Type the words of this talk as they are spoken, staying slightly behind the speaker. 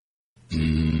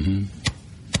Mm-hmm.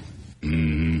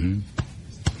 Mm-hmm.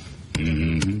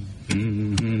 Mm-hmm.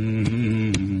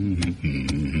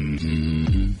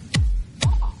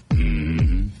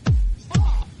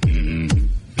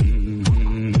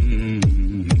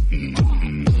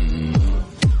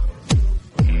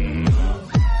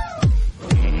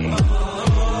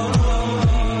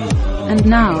 And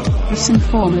now, the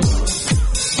Informers.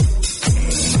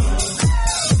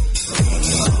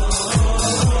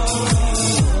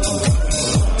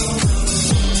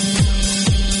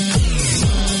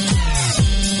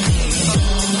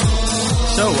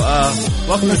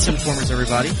 Welcome to Informers,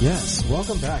 everybody. Yes,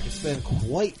 welcome back. It's been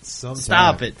quite some time.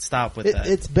 Stop it. Stop with that.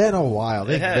 It's been a while.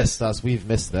 They've has. missed us. We've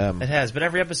missed them. It has, but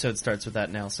every episode starts with that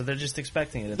now, so they're just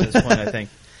expecting it at this point, I think.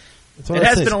 It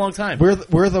has been a long time.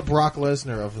 We're the Brock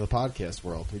Lesnar of the podcast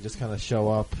world. We just kind of show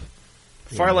up.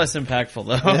 Far less impactful,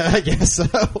 though. Yeah, I guess so.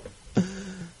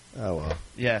 Oh, well.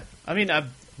 Yeah. I mean,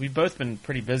 we've both been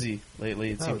pretty busy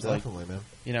lately, it seems like. Definitely, man.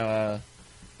 You know,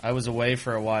 I was away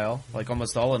for a while. Like,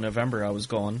 almost all of November I was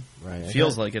gone. Right.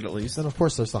 Feels like it, at least. Then, of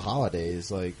course, there's the holidays,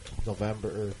 like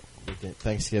November,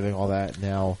 Thanksgiving, all that.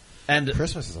 Now, and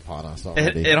Christmas is upon us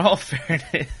already. In all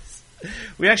fairness,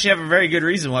 we actually have a very good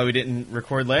reason why we didn't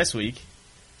record last week.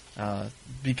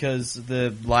 Because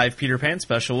the live Peter Pan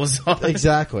special was on.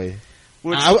 Exactly.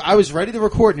 Which, I was ready to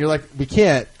record, and you're like, we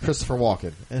can't, Christopher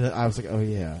Walken. And I was like, oh,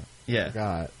 yeah. Yeah. I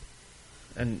forgot.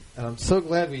 And I'm so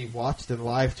glad we watched and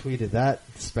live tweeted that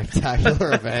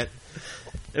spectacular event.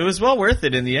 It was well worth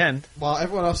it in the end. While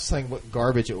everyone else was saying what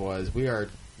garbage it was, we are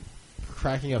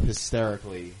cracking up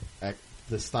hysterically at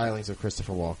the stylings of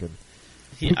Christopher Walken.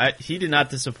 He did not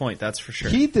disappoint, that's for sure.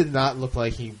 He did not look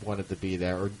like he wanted to be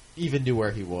there or even knew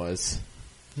where he was.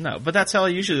 No, but that's how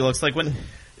he usually looks. Like when,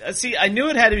 see, I knew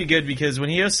it had to be good because when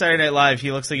he hosts Saturday Night Live,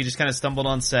 he looks like he just kind of stumbled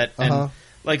on set and,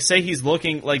 like, say he's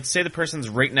looking, like, say the person's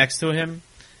right next to him,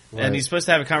 right, and he's supposed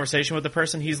to have a conversation with the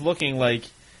person. He's looking like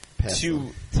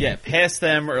past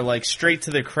them or like straight to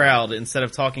the crowd instead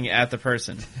of talking at the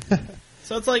person.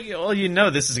 So it's like, well, you know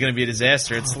this is going to be a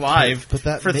disaster. It's live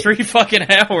for 3 fucking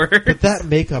hours. But that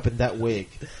makeup and that wig.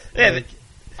 Yeah,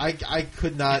 like, I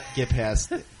could not get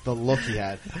past the look he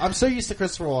had. I'm so used to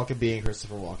Christopher Walken being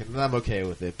Christopher Walken, and I'm okay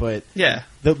with it. But yeah,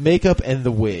 the makeup and the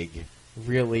wig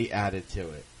really added to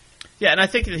it. Yeah, and I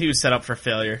think that he was set up for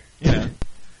failure. You know?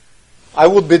 I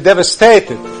would be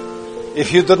devastated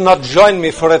if you did not join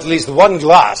me for at least one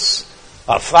glass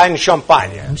of fine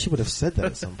champagne. I wish he would have said that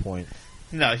at some point.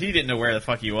 No, he didn't know where the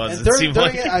fuck he was. And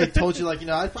during it, I told you, like, you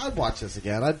know, I'd watch this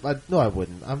again. No, I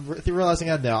wouldn't. I'm realizing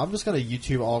now. I'm just going to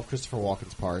YouTube all of Christopher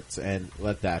Walken's parts and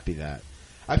let that be that.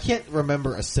 I can't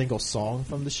remember a single song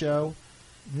from the show.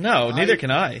 No, neither can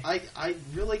I. I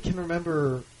really can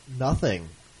remember nothing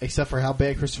except for how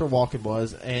bad Christopher Walken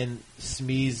was and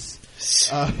Smee's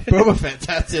Boba Fett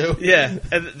tattoo. Yeah,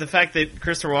 and the fact that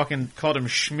Christopher Walken called him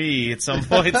Shmee at some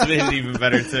points made it even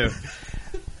better, too.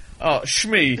 Oh,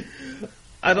 Shmee.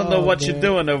 I don't know what you're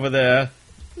doing over there.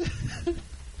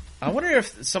 I wonder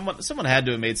if someone had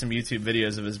to have made some YouTube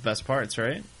videos of his best parts,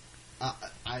 right?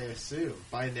 I assume.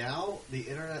 By now, the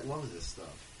internet loves this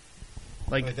stuff.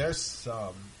 Like, there's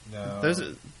some. No. There's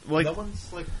like, no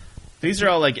one's like... These are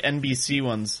all like NBC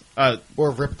ones.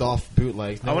 Or ripped off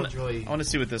bootlegs. I want to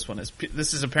see what this one is.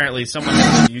 This is apparently someone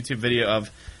has a YouTube video of...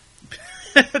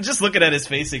 Just looking at his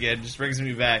face again just brings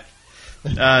me back.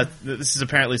 This is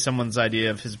apparently someone's idea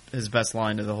of his best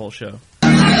line of the whole show. The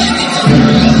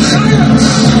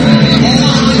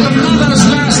mother's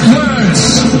last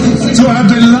words to her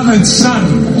beloved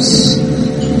sons.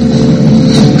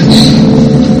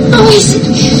 Oh,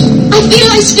 I feel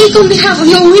I speak on behalf of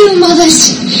your real mothers.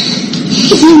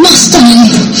 If you must die,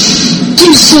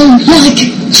 do so like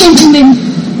gentlemen.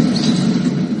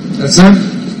 That's it.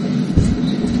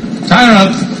 Tie her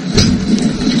up.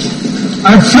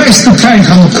 I've placed the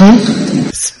plank on the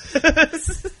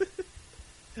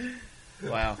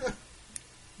poop. Wow.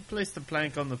 Place the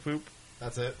plank on the poop.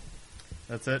 That's it.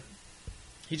 That's it.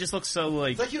 He just looks so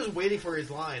like... It's like he was waiting for his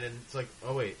line, and it's like,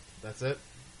 oh wait, that's it?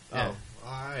 Yeah. Oh,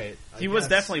 alright. He was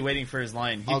definitely waiting for his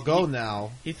line. I'll go now.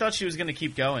 He thought she was going to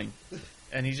keep going,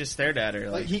 and he just stared at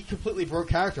her. Like he completely broke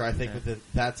character, I think, with the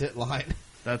 "that's it" line.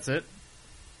 That's it?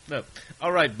 No.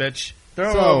 Alright, bitch.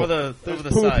 Throw her over the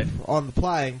side. On the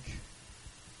plank.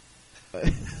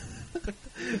 Put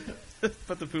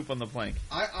the poop on the plank.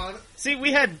 See,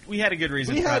 we had a good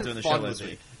reason for not doing the show last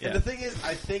week. Yeah. And the thing is,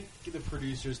 I think the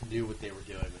producers knew what they were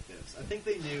doing with this. I think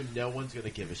they knew no one's going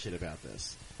to give a shit about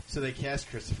this. So they cast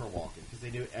Christopher Walken because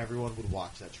they knew everyone would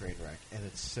watch that train wreck, and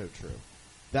it's so true.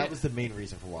 That was the main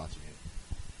reason for watching it.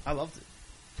 I loved it.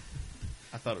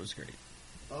 I thought it was great.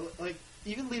 Like,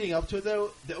 even leading up to it,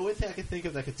 though, the only thing I could think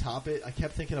of that could top it, I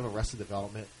kept thinking of Arrested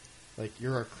Development. Like,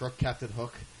 you're a crook, Captain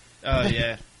Hook. Oh,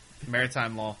 yeah.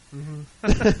 Maritime law.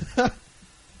 Mm-hmm.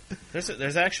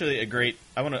 There's actually a great...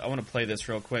 I want to play this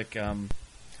real quick,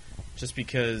 just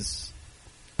because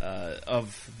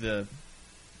of the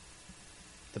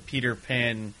Peter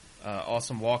Pan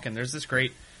awesome walk-in. There's this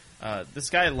great... this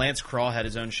guy, Lance Crawl, had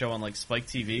his own show on like Spike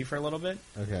TV for a little bit.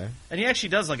 Okay. And he actually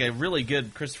does like a really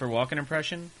good Christopher Walken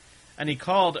impression. And he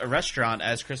called a restaurant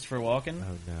as Christopher Walken.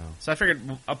 Oh, no. So I figured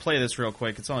I'll play this real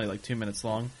quick. It's only like 2 minutes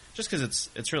long. Just because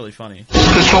it's really funny.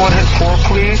 Could someone hit 4,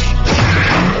 please?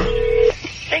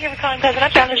 Thank you for calling President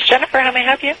Uptown. This is Jennifer. How may I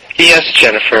help you? Yes,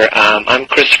 Jennifer. I'm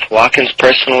Christopher Walken's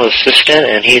personal assistant,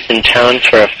 and he's in town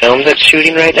for a film that's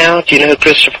shooting right now. Do you know who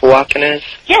Christopher Walken is?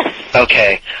 Yes.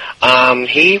 Okay.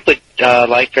 He would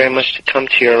like very much to come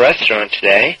to your restaurant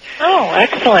today. Oh,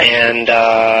 excellent. And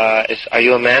are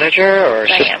you a manager or?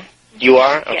 I am. You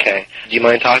are? Yes. Okay. Do you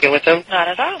mind talking with him? Not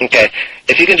at all. Okay.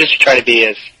 If you can just try to be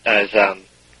as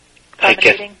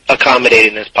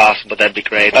accommodating as possible, that'd be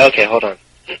great. Okay, hold on.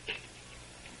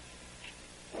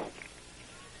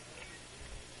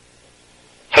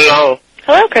 Hello.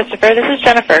 Hello, Christopher. This is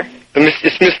Jennifer.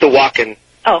 It's Mr. Walken.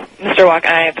 Oh, Mr.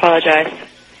 Walken. I apologize.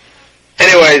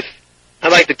 Anyways,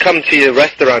 I'd like to come to your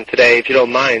restaurant today, if you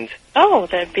don't mind. Oh,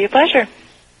 that'd be a pleasure.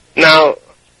 Now,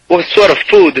 what sort of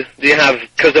food do you have?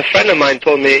 Because a friend of mine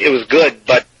told me it was good,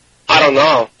 but I don't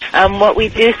know. What we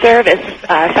do serve is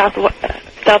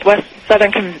Southwest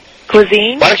Southern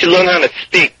cuisine. Why don't you learn how to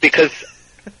speak? Because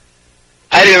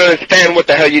I didn't understand what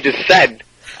the hell you just said.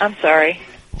 I'm sorry.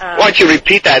 Why don't you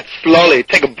repeat that slowly?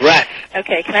 Take a breath.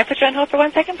 Okay, can I put you on hold for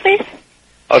 1 second, please?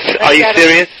 Oh, are you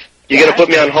serious? You're Yeah. going to put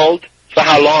me on hold? For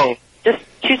how long? Just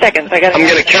 2 seconds. I'm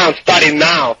going to count starting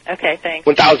now. Okay, thanks.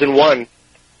 1001,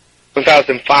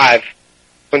 1005,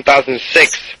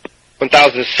 1006,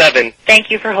 1007. Thank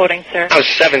you for holding, sir. That was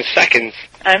 7 seconds.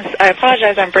 I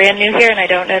apologize. I'm brand new here, and I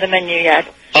don't know the menu yet.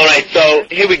 All right, so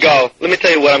here we go. Let me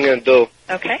tell you what I'm going to do.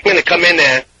 Okay. I'm going to come in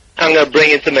there. I'm going to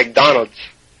bring it to McDonald's.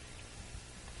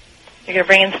 You're going to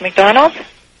bring in some McDonald's?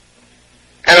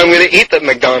 And I'm going to eat at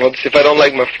McDonald's if I don't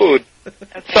like my food.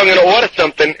 Okay. So I'm going to order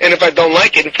something, and if I don't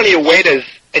like it, in front of your waiters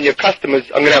and your customers,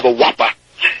 I'm going to have a Whopper.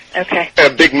 Okay.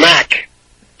 And a Big Mac.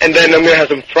 And then I'm going to have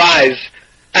some fries,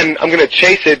 and I'm going to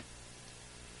chase it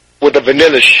with a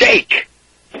vanilla shake.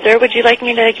 Sir, would you like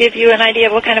me to give you an idea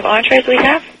of what kind of entrees we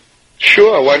have?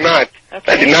 Sure, why not? Okay.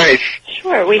 That'd be nice.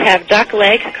 Sure. We have duck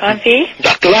leg confit.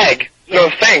 Duck leg? No,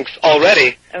 thanks,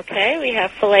 already. Okay. We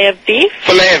have filet of beef.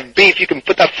 Filet of beef, you can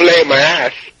put that filet in my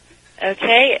ass.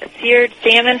 Okay. Seared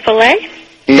salmon filet.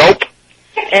 Nope.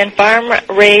 And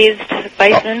farm-raised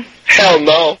bison. Oh, hell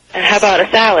no. And how about a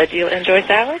salad? Do you enjoy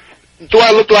salads? Do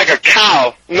I look like a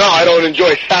cow? No, I don't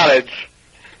enjoy salads.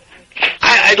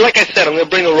 Like I said, I'm going to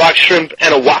bring a rock shrimp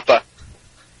and a Whopper.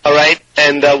 All right?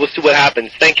 And we'll see what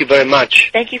happens. Thank you very much.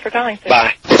 Thank you for calling, sir.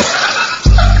 Bye.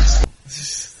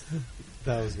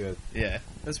 That was good. Yeah,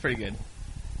 that's pretty good.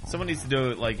 Someone needs to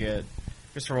do it like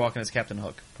Christopher Walken as Captain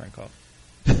Hook prank call.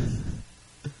 I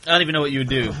don't even know what you would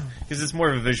do because it's more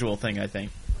of a visual thing, I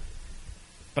think.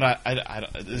 But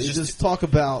it's You just talk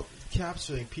about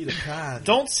capturing Peter Pan.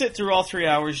 Don't sit through all 3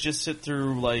 hours. Just sit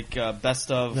through like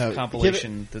best of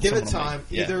compilation. Give it that time.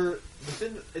 Yeah. Either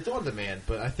it's on demand,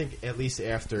 but I think at least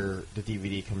after the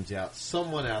DVD comes out,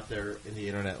 someone out there in the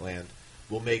internet land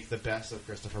will make the best of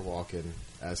Christopher Walken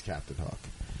as Captain Hook.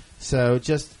 So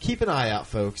just keep an eye out,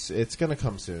 folks. It's going to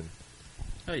come soon.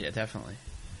 Oh yeah, definitely.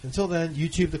 Until then,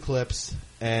 YouTube the clips,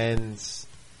 and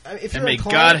if you're may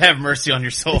inclined, God have mercy on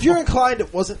your soul. If you're inclined,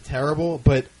 it wasn't terrible,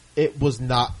 but it was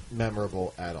not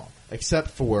memorable at all, except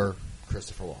for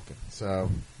Christopher Walken. So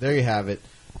there you have it.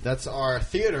 That's our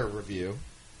theater review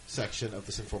section of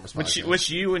this Informers podcast. Which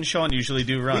you and Sean usually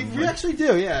do run. We actually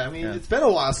do, yeah. I mean, It's been a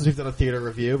while since we've done a theater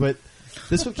review, but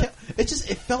this one it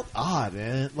felt odd,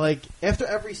 man. Like after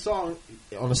every song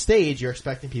on a stage, you're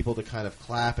expecting people to kind of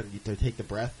clap and to take the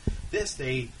breath.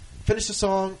 They finish the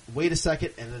song, wait a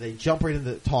second, and then they jump right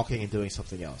into talking and doing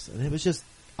something else, and it was just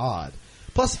odd.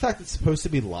 Plus the fact that it's supposed to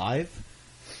be live,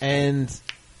 and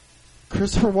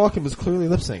Christopher Walken was clearly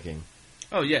lip syncing.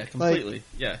 Oh yeah, completely.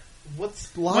 Yeah.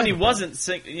 What's live? When he wasn't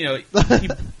singing,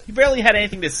 he barely had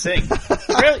anything to sing.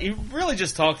 He really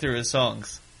just talked through his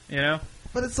songs,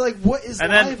 But it's like, what is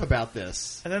live about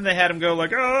this? And then they had him go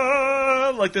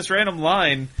like this random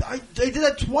line. They did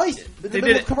that twice in the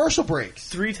middle of commercial breaks.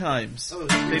 3 times. Oh,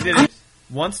 they did it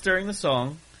once during the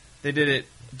song, they did it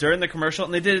during the commercial,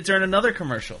 and they did it during another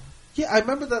commercial. Yeah, I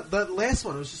remember that last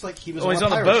one. It was just like he was he's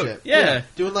on a a pirate boat. ship. Yeah.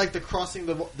 Doing like the crossing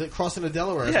the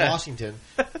Delaware as Washington.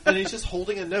 And he's just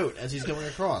holding a note as he's going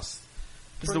across.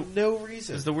 for no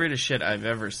reason. It's the weirdest shit I've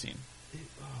ever seen.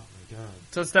 Oh my god!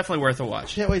 So it's definitely worth a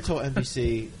watch. Can't wait till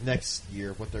NBC next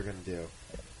year what they're going to do.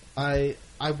 I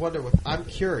wonder what. I'm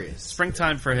curious.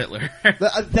 Springtime for Hitler.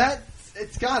 that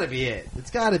it's got to be it.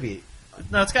 It's got to be.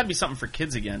 No, it's got to be something for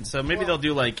kids again. So maybe they'll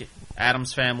do like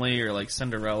Addams Family or like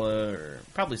Cinderella or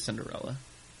probably Cinderella.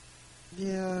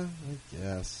 Yeah, I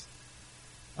guess.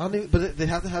 I don't even, but they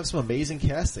have to have some amazing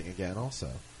casting again. Also,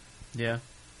 yeah,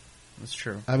 that's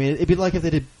true. I mean, it'd be like if they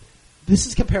did. This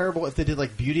is comparable if they did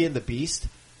like Beauty and the Beast,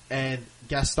 and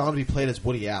Gaston would be played as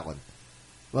Woody Allen.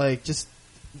 Like just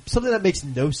something that makes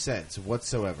no sense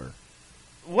whatsoever.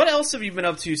 What else have you been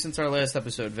up to since our last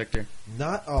episode, Victor?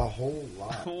 Not a whole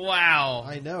lot. Wow.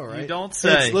 I know, right? You don't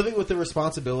say. It's living with the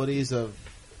responsibilities of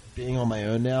being on my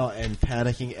own now and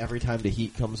panicking every time the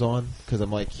heat comes on because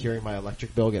I'm like hearing my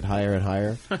electric bill get higher and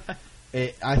higher.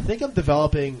 I think I'm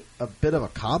developing a bit of a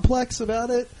complex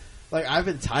about it. Like I've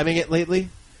been timing it lately,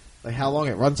 like how long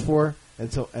it runs for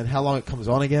and how long it comes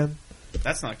on again.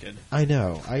 That's not good. I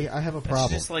know. I have a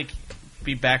problem. It's just like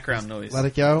be background noise. Let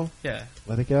it go. Yeah.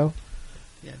 Let it go.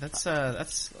 Yeah, that's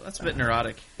a bit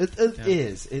neurotic. It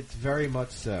is. It's very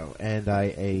much so, and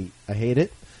I hate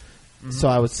it. Mm-hmm. So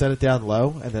I would set it down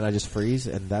low, and then I just freeze,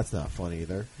 and that's not fun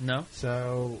either. No.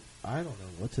 So I don't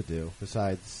know what to do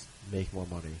besides make more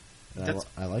money.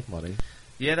 I like money.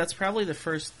 Yeah, that's probably the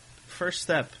first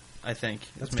step. I think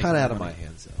that's kind of out of my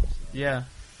hands, though. So. Yeah.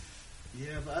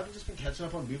 Yeah, but I've just been catching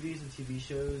up on movies and TV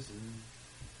shows, and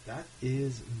that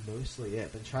is mostly it.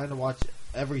 I've been trying to watch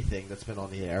everything that's been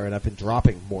on the air, and I've been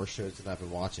dropping more shows than I've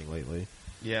been watching lately.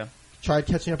 Yeah. Tried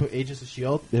catching up with Agents of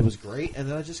S.H.I.E.L.D. It was great, and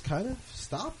then I just kind of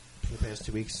stopped for the past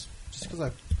 2 weeks just because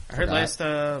I heard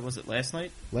was it last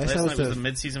night? Last night was the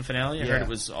mid-season finale. I heard it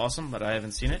was awesome, but I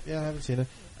haven't seen it. Yeah, I haven't seen it.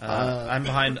 I'm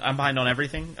behind on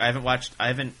everything. I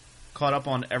haven't caught up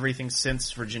on everything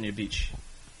since Virginia Beach.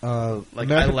 I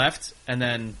left, and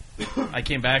then I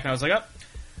came back, and I was like,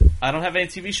 I don't have any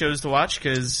TV shows to watch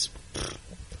because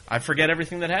I forget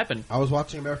everything that happened. I was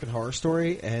watching American Horror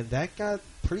Story, and that got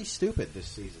pretty stupid this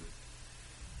season.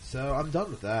 So I'm done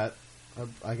with that.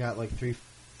 I got like 3-4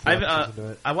 episodes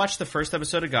into it. I watched the first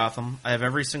episode of Gotham. I have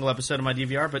every single episode of my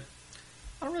DVR, but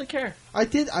I don't really care. I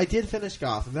did finish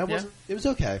Gotham. That wasn't. It was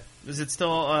okay. Is it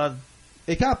still?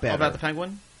 It got better. About the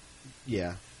Penguin?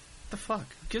 Yeah. The fuck?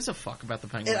 Who gives a fuck about the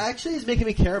Penguin? It actually is making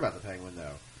me care about the Penguin,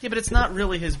 though. Yeah, but it's not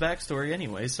really his backstory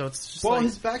anyway, so it's just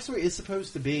his backstory is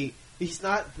supposed to be... He's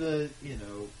not the,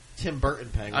 Tim Burton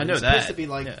Penguin. I know he's that. He's supposed to be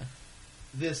like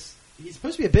this... He's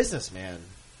supposed to be a businessman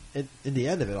in the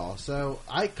end of it all. So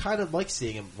I kind of like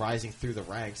seeing him rising through the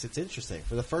ranks. It's interesting.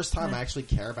 For the first time, I actually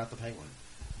care about the Penguin.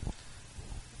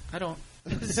 I don't.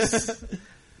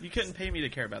 You couldn't pay me to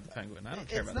care about the Penguin. I don't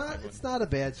care about the Penguin. It's not a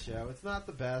bad show. It's not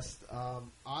the best.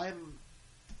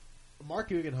 Mark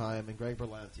Guggenheim and Greg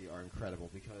Berlanti are incredible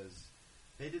because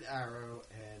they did Arrow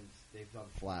and they've done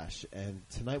Flash. And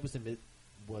tonight was the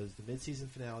mid-season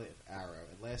finale of Arrow,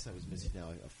 and last night was the mid-season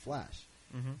finale of Flash.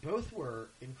 Mm-hmm. Both were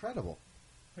incredible.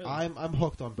 Really? I'm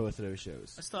hooked on both of those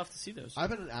shows. I still have to see those.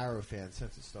 I've been an Arrow fan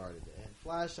since it started, and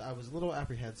Flash I was a little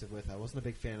apprehensive with. I wasn't a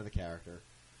big fan of the character.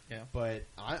 Yeah, but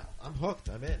I'm hooked.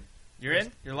 I'm in. You're in?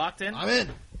 You're locked in? I'm in.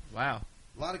 Wow.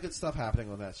 A lot of good stuff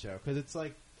happening on that show. Because it's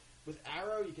like, with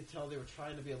Arrow, you can tell they were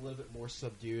trying to be a little bit more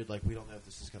subdued. Like, we don't know if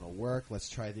this is going to work. Let's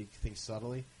try things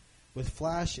subtly. With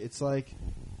Flash, it's like,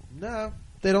 no,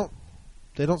 they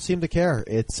don't seem to care.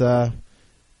 It's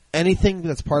anything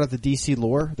that's part of the DC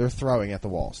lore, they're throwing at the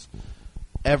walls.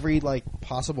 Every,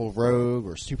 possible rogue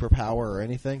or superpower or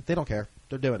anything, they don't care.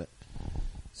 They're doing it.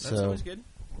 That's always good.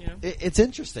 It's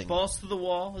interesting. Balls to the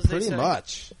wall, as pretty they say.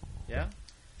 much. Yeah.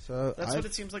 So that's what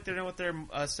it seems like they're doing with their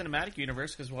cinematic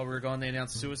universe. Because while we were gone, they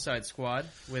announced Suicide Squad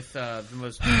with the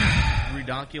most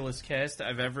redonkulous cast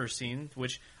I've ever seen.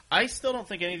 Which I still don't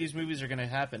think any of these movies are going to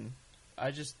happen. I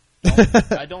just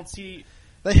I don't see.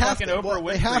 They have to. Oprah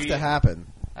Winfrey, they have to happen.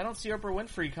 I don't see Oprah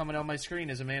Winfrey coming on my screen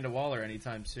as Amanda Waller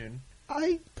anytime soon.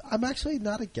 I'm actually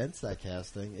not against that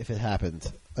casting if it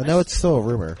happened. I know it's still a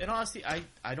rumor. In honesty,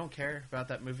 I don't care about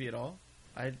that movie at all.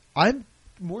 I'm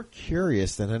more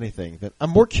curious than anything.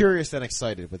 I'm more curious than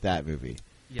excited with that movie.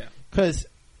 Yeah, because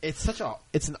it's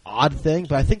an odd thing,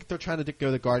 but I think they're trying to go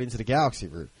the Guardians of the Galaxy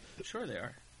route. Sure, they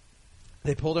are.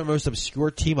 They pulled their most obscure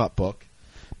team up book,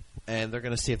 and they're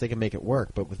going to see if they can make it work.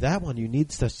 But with that one, you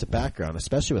need such a background,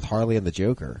 especially with Harley and the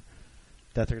Joker.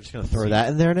 That they're just going to throw that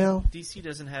in there now? DC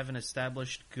doesn't have an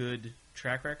established good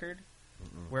track record,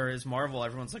 whereas Marvel,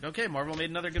 everyone's like, okay, Marvel made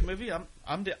another good movie.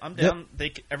 I'm down.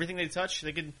 Yep. Everything they touch,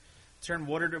 they could turn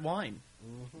water to wine.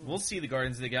 Mm-hmm. We'll see the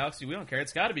Guardians of the Galaxy. We don't care.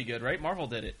 It's got to be good, right? Marvel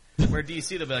did it. Where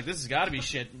DC, they'll be like, this has got to be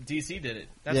shit. DC did it.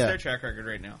 That's their track record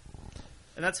right now.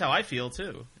 And that's how I feel,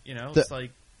 too. You know, it's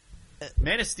like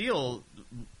Man of Steel.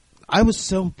 I was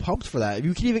so pumped for that.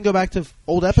 You can even go back to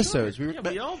old episodes. Sure.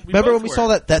 Remember when we saw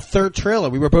that third trailer?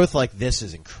 We were both like, this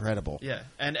is incredible. Yeah,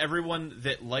 and everyone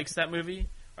that likes that movie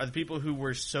are the people who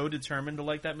were so determined to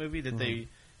like that movie that they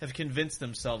have convinced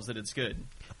themselves that it's good.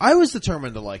 I was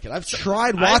determined to like it. I've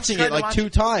tried watching it like 2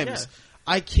 times. Yeah.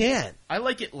 I can't. I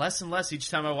like it less and less each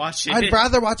time I watch it. I'd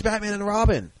rather watch Batman and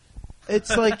Robin.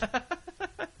 It's like...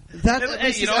 That at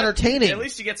least is entertaining. At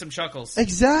least you get some chuckles.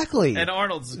 Exactly. And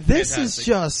Arnold's This fantastic. is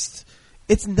just...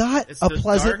 It's not a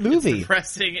pleasant movie. It's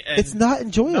depressing. And it's not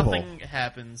enjoyable. Nothing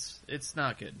happens. It's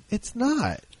not good. It's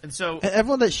not. And so... And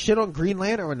everyone that shit on Green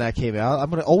Lantern when that came out, I'm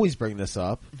going to always bring this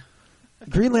up.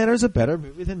 Green Lantern is a better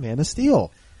movie than Man of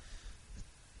Steel.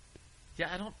 Yeah,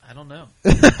 I don't know.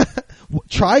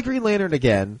 Try Green Lantern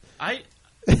again. I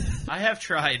have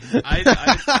tried.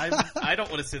 I don't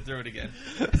want to sit through it again.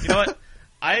 You know what?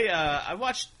 I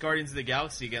watched Guardians of the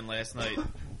Galaxy again last night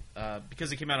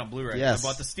because it came out on Blu-ray. Yes. I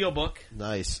bought the Steelbook.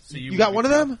 Nice. So you got one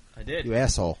of them? I did. You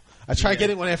asshole. I tried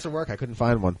getting one after work. I couldn't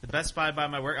find one. The Best Buy by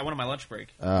my work. I went on my lunch break.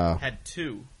 Had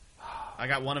 2. I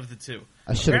got one of the 2.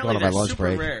 I should have gone on my lunch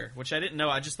break. Super rare, which I didn't know.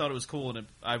 I just thought it was cool, and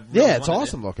it's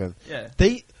awesome looking. Yeah,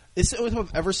 it's the only time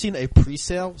I've ever seen a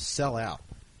pre-sale sell out.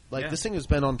 Like this thing has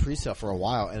been on pre-sale for a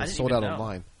while, and it's sold out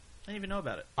online. I didn't even know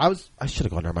about it. I should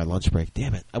have gone during my lunch break.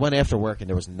 Damn it! I went after work, and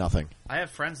there was nothing. I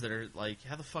have friends that are like,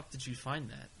 "How the fuck did you find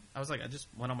that?" I was like, "I just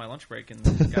went on my lunch break and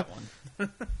got one."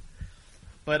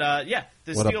 But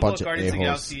the Steelbook Guardians of the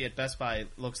Galaxy at Best Buy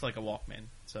looks like a Walkman.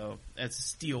 So it's a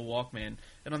steel Walkman,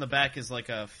 and on the back is like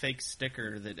a fake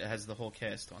sticker that has the whole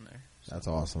cast on there. So, that's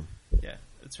awesome. Yeah,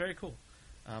 it's very cool.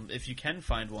 If you can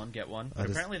find one, get one. But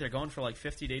apparently they're going for like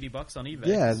 $50 to $80 on eBay.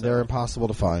 Yeah, and they're impossible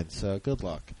to find. So good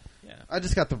luck. Yeah, I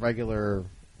just got the regular,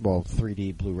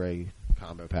 3D Blu-ray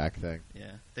combo pack thing.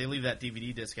 Yeah, they leave that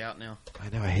DVD disc out now. I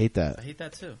know. I hate that. I hate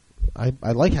that too. I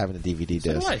like having a DVD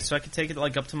disc. So I can take it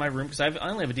like up to my room because I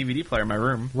only have a DVD player in my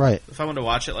room. Right. If I want to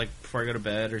watch it like before I go to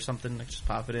bed or something, I just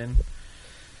pop it in.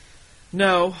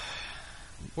 No.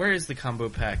 Where is the combo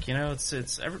pack? You know,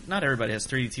 not everybody has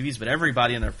 3D TVs, but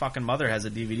everybody and their fucking mother has a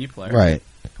DVD player. Right.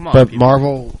 Come on, but people.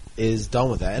 Marvel is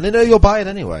done with that, and I know you'll buy it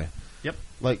anyway. Yep.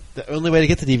 Like the only way to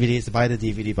get the DVD is to buy the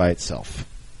DVD by itself.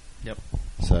 Yep.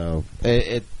 So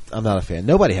I'm not a fan.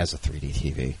 Nobody has a 3D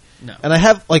TV. No. And I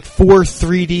have like 4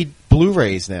 3D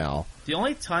Blu-rays now. The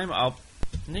only time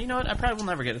you know what? I probably will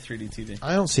never get a 3D TV.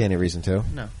 I don't see any reason to.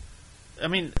 No. I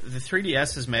mean, the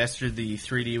 3DS has mastered the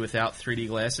 3D without 3D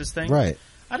glasses thing. Right.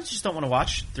 I just don't want to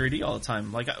watch 3D all the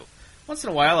time. Like, once in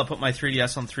a while, I'll put my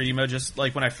 3DS on 3D mode, just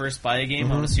like when I first buy a game,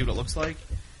 I want to see what it looks like.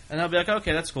 And I'll be like,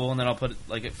 okay, that's cool, and then I'll put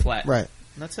it flat. Right.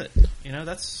 And that's it. You know,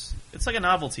 it's like a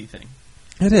novelty thing.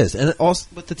 It is. And also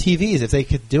with the TVs, if they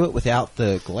could do it without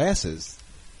the glasses,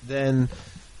 then,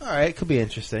 alright, it could be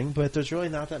interesting, but there's really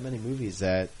not that many movies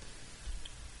that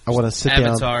I want to sit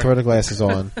Avatar. down, throw the glasses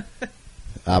on.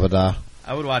 Abada.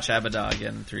 I would watch Abada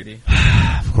again in 3D.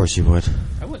 Of course you would.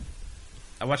 I would.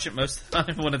 I watch it most of the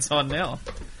time when it's on now.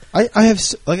 I have,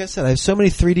 like I said, I have so many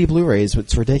 3D Blu-rays,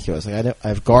 it's ridiculous. Like I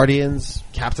have Guardians,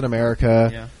 Captain America,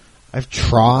 Yeah. I have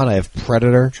Tron, I have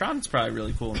Predator. Tron's probably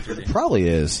really cool in 3D. It probably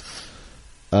is.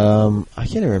 I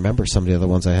can't even remember some of the other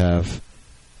ones I have.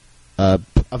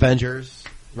 Avengers,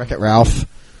 Wreck-It Ralph.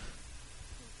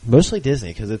 Mostly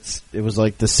Disney, because it was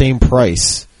like the same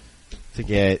price to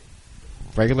get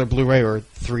regular Blu-ray or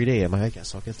 3D. I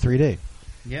guess I'll get 3D.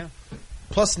 Yeah.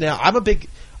 Plus now, I've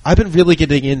been really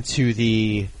getting into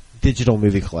the digital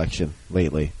movie collection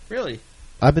lately. Really?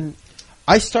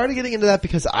 I started getting into that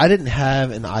because I didn't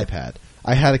have an iPad.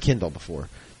 I had a Kindle before.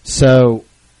 So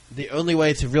the only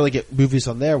way to really get movies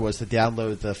on there was to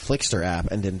download the Flickster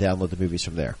app and then download the movies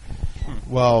from there.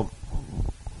 Well,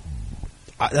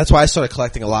 that's why I started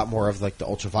collecting a lot more of like the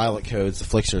Ultraviolet codes, the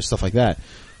Flickster, stuff like that.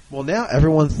 Well, now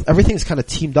everything's kind of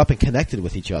teamed up and connected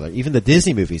with each other, even the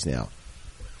Disney movies now.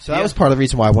 So that was part of the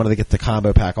reason why I wanted to get the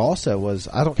combo pack also was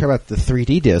I don't care about the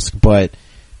 3D disc, but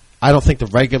I don't think the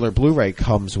regular Blu-ray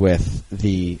comes with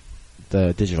the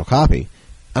digital copy.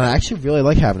 And I actually really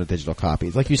like having a digital copy.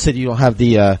 Like you said, you don't have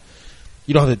you only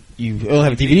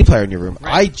have a DVD player in your room.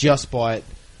 Right. I just bought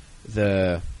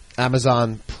the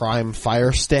Amazon Prime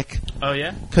Fire Stick. Oh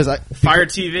yeah? Fire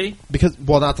TV?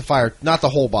 Not the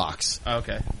whole box. Oh,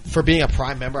 okay. For being a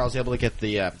Prime member, I was able to get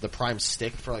the Prime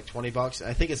Stick for like $20.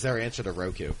 I think it's their answer to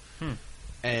Roku.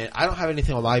 And I don't have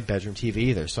anything on my bedroom TV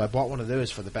either, so I bought one of those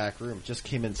for the back room. It just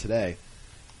came in today.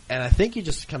 And I think you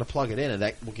just kind of plug it in, and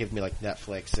that will give me like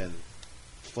Netflix and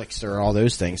Flickster, all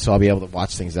those things, so I'll be able to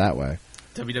watch things that way.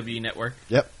 WWE Network.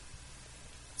 Yep.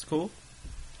 It's cool.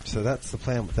 So that's the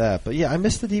plan with that. But yeah, I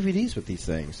miss the DVDs with these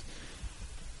things.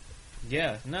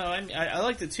 Yeah, no, I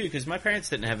liked it too because my parents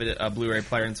didn't have a Blu-ray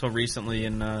player until recently,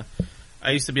 and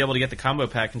I used to be able to get the combo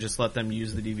pack and just let them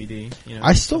use the DVD. You know,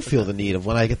 I still feel the need of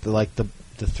when I get the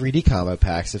 3D combo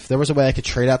packs. If there was a way I could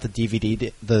trade out the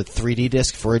 3D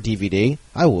disc for a DVD,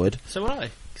 I would. So would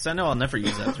I, because I know I'll never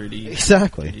use that 3D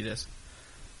exactly 3D disc.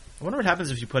 I wonder what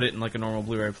happens if you put it in like a normal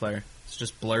Blu-ray player. It's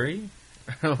just blurry.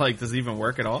 Like, does it even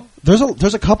work at all? There's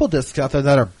a couple discs out there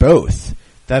that are both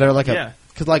that are like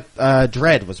because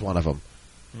Dread was one of them.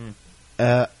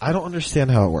 I don't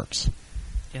understand how it works.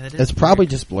 Yeah, that is it's probably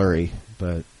just blurry,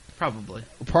 but probably.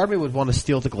 Part of me would want to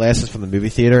steal the glasses from the movie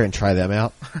theater and try them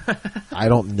out. I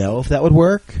don't know if that would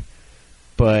work,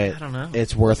 but I don't know.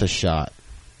 It's worth a shot.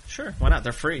 Sure, why not?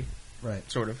 They're free, right?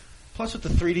 Sort of. Plus, with the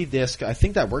 3D disc, I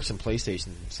think that works in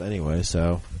PlayStations anyway.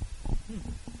 So.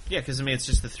 Yeah, because I mean, it's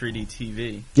just the 3D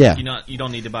TV. Yeah. You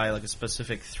don't need to buy like a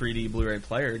specific 3D Blu-ray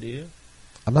player, do you?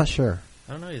 I'm not sure.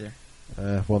 I don't know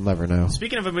either. We'll never know.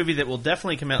 Speaking of a movie that will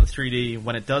definitely come out in 3D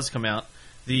when it does come out,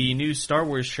 the new Star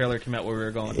Wars trailer came out where we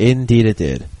were going. Indeed, it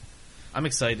did. I'm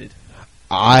excited.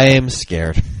 I'm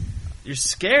scared. You're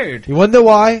scared? You want to know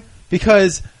why?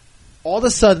 Because all of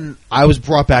a sudden, I was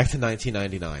brought back to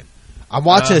 1999. I'm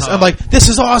watching this. I'm like, this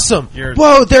is awesome.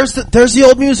 Whoa, there's the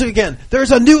old music again.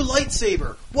 There's a new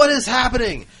lightsaber. What is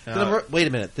happening? Wait a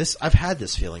minute. I've had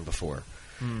this feeling before.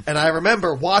 And I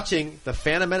remember watching the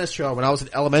Phantom Menace trailer when I was in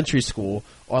elementary school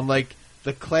on like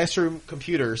the classroom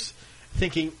computers,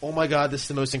 thinking, "Oh my god, this is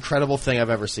the most incredible thing I've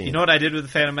ever seen." You know what I did with the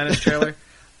Phantom Menace trailer?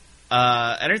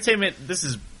 Entertainment. This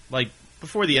is like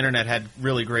before the internet had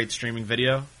really great streaming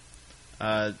video.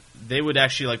 They would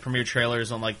actually like premiere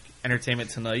trailers on like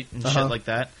Entertainment Tonight and shit like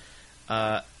that.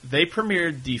 They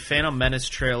premiered the Phantom Menace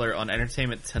trailer on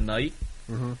Entertainment Tonight.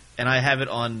 And I have it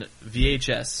on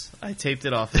VHS. I taped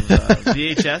it off of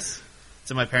VHS. It's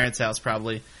in my parents' house,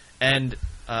 probably. And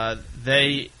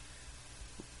they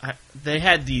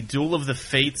had the Duel of the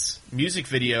Fates music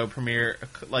video premiere,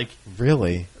 like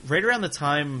really right around the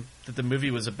time that the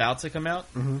movie was about to come out.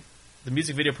 The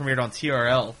music video premiered on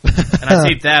TRL, and I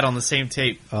taped that on the same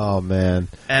tape. Oh man!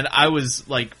 And I was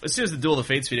like, as soon as the Duel of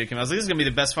the Fates video came out, I was like, "This is gonna be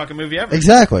the best fucking movie ever."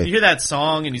 Exactly. You hear that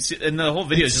song, and and the whole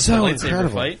video is just so a lightsaber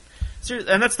incredible. fight.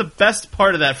 And that's the best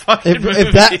part of that fucking movie.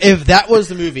 If that was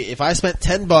the movie, if I spent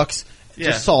 $10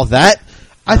 just saw that,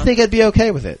 I think I'd be okay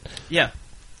with it. Yeah.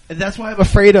 And that's why I'm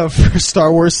afraid of for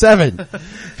Star Wars 7.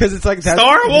 Because it's like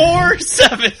Star Wars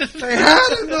 7! They had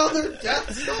another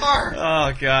Death Star!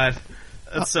 Oh, God.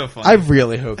 That's so funny. I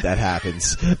really hope that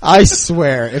happens. I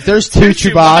swear. If there's two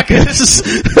Chewbacca's...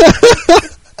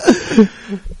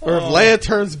 or if Leia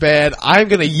turns bad, I'm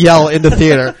going to yell in the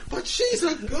theater, but she's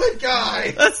a good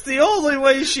guy! That's the only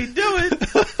way she'd do it!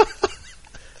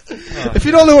 If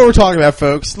you don't know what we're talking about,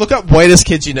 folks, look up Whitest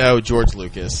Kids You Know, George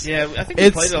Lucas. Yeah, I think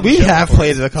we have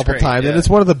played it a couple times, and it's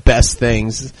one of the best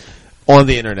things on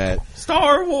the internet.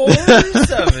 Star Wars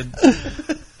 7!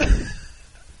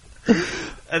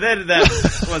 And then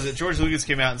George Lucas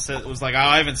came out and said, was like, "Oh,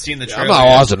 I haven't seen the trailer. I'm not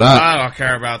watching that. I don't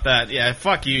care about that." Yeah,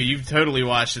 fuck you. You totally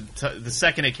watched it the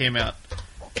second it came out.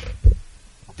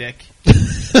 Dick.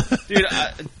 Dude,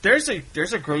 there's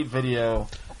a great video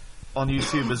on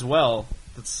YouTube as well.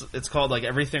 It's called like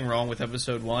Everything Wrong with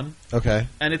Episode 1. Okay.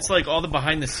 And it's like all the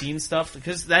behind the scenes stuff,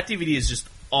 because that DVD is just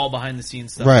all behind the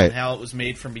scenes stuff. Right. And how it was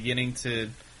made from beginning to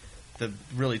the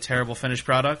really terrible finished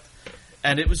product.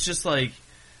 And it was just like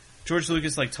George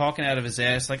Lucas like talking out of his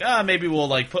ass, like, maybe we'll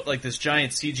like put like this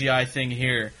giant CGI thing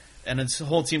here. And it's the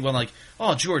whole team going like,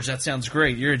 "Oh, George, that sounds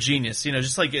great. You're a genius." You know,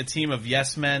 just like a team of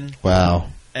yes men. Wow.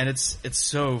 And it's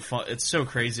so fun. It's so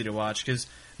crazy to watch, because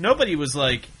nobody was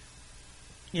like,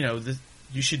 you know,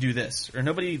 you should do this, or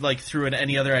nobody like threw in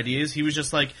any other ideas. He was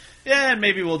just like, "Yeah,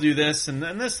 maybe we'll do this, and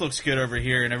this looks good over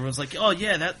here," and everyone's like, "Oh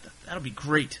yeah, that'll be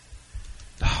great."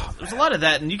 There's a lot of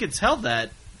that, and you could tell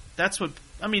that's what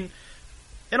I mean.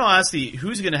 In all honesty,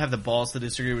 who's going to have the balls to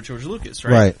disagree with George Lucas,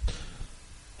 right? Right.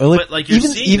 But like you're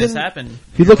seeing this happen.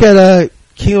 If you look at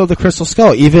Kingdom of the Crystal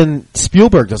Skull, even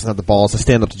Spielberg doesn't have the balls to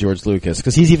stand up to George Lucas,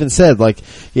 because he's even said, like,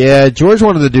 "Yeah, George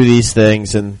wanted to do these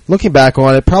things, and looking back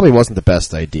on it, probably wasn't the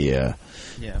best idea."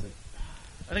 Yeah,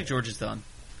 I think George is done.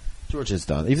 George is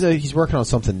done, even though he's working on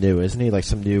something new, isn't he? Like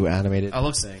some new animated. It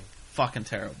looks fucking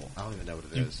terrible. I don't even know what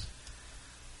it is.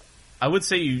 I would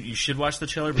say you should watch the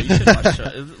trailer, but you should watch it.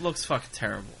 It looks fucking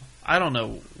terrible. I don't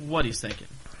know what he's thinking.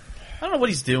 I don't know what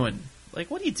he's doing. Like,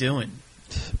 what are you doing?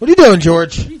 What are you doing,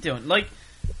 George? What are you doing? Like,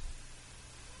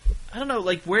 I don't know.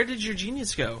 Like, where did your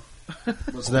genius go?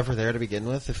 Was it never there to begin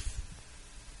with?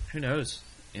 Who knows?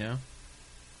 You know,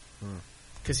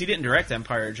 because he didn't direct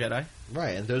Empire or Jedi.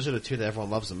 Right, and those are the two that everyone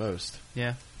loves the most.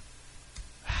 Yeah.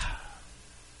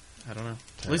 I don't know.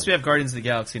 At least we have Guardians of the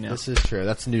Galaxy now. This is true.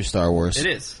 That's new Star Wars. It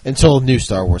is. Until new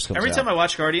Star Wars comes out. Every time I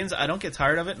watch Guardians, I don't get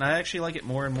tired of it, and I actually like it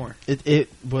more and more. It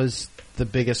was the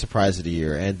biggest surprise of the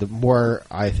year, and the more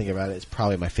I think about it, it's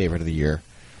probably my favorite of the year.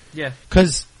 Yeah.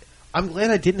 Because I'm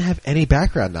glad I didn't have any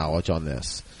background knowledge on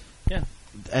this. Yeah.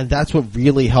 And that's what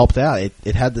really helped out.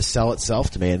 It had to sell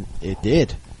itself to me, and it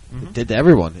did. Mm-hmm. It did to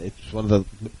everyone. It's one of the.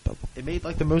 It made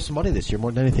like the most money this year,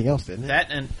 more than anything else, didn't it? That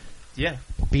and yeah,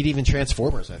 beat even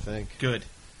Transformers, I think. Good.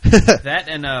 That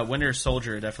and Winter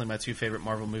Soldier are definitely my two favorite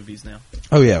Marvel movies now.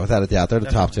 Oh yeah, without a doubt, they're the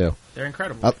top two. They're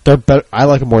incredible. They're better. I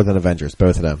like them more than Avengers,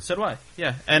 both of them. So do I.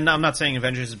 Yeah, and I'm not saying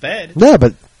Avengers is bad. No,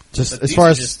 but just But as these far are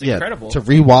as just yeah, incredible. to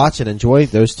rewatch and enjoy,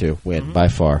 those two win by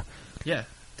far. Yeah,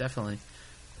 definitely.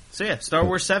 So yeah, Star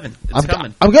Wars 7. It's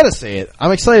coming. I'm gonna say it.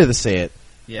 I'm excited to say it.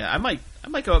 Yeah, I might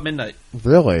go at midnight.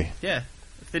 Really? Yeah,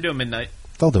 if they do a midnight.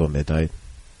 They'll do a midnight.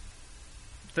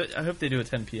 I hope they do a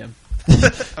 10 p.m.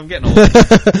 I'm getting old.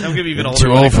 I'm gonna be even older. Too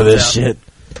when old it for comes this out. shit.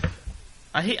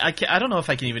 I don't know if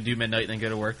I can even do midnight and then go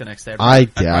to work the next day. I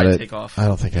I'd doubt probably it. Take off. I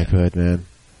don't think I could, man.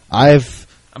 I'm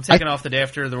taking off the day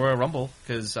after the Royal Rumble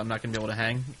because I'm not going to be able to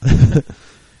hang.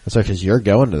 That's right, because you're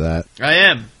going to that. I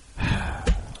am.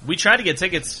 We tried to get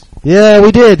tickets. Yeah,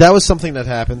 we did. That was something that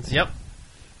happened. Yep.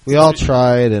 We all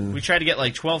tried, and we tried to get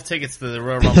like 12 tickets to the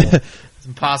Royal Rumble. It's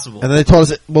impossible. And then they told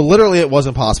us, literally it was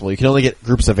impossible. You can only get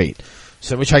groups of 8.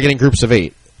 So we tried getting groups of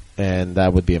 8, and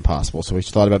that would be impossible. So we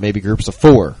thought about maybe groups of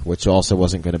 4, which also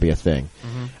wasn't going to be a thing.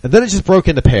 Mm-hmm. And then it just broke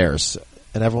into pairs,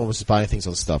 and everyone was just buying things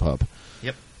on StubHub.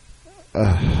 Yep.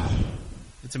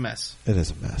 It's a mess. It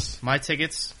is a mess. My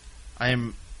tickets, I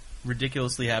am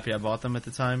ridiculously happy I bought them at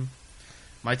the time.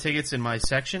 My tickets in my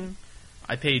section,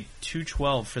 I paid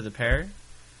 $212 for the pair.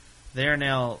 They are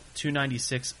now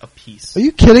 $296 a piece. Are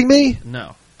you kidding me?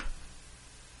 No.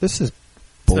 This is It's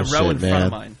bullshit, the row in front man.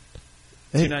 of mine.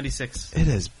 $296. It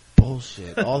is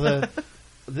bullshit. All the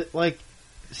like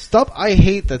I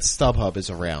hate that StubHub is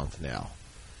around now.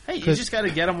 Hey, you just got to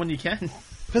get them when you can.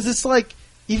 Because it's like,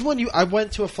 even when I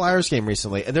went to a Flyers game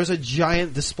recently, and there's a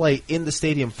giant display in the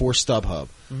stadium for StubHub.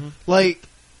 Mm-hmm. Like,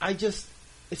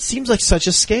 it seems like such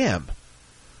a scam.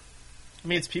 I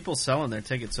mean, it's people selling their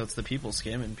tickets, so it's the people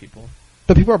scamming people.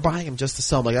 But people are buying them just to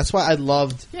sell them. Like, that's why I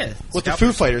loved what the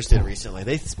Foo Fighters did recently.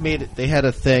 They had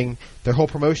a thing. Their whole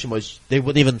promotion was they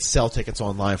wouldn't even sell tickets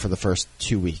online for the first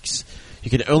 2 weeks. You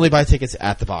can only buy tickets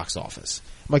at the box office.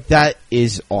 I'm like, that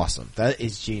is awesome. That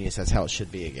is genius. That's how it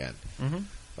should be again. Mm-hmm.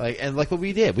 Like what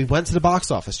we did. We went to the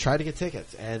box office, tried to get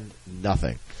tickets, and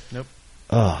nothing. Nope.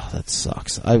 Oh, that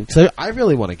sucks. I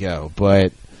really want to go,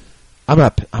 but I'm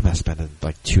not spending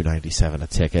like $297 a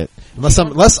ticket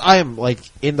unless I am like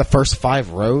in the first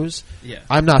 5 rows. Yeah.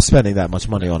 I'm not spending that much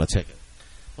money on a ticket.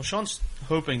 Well, Sean's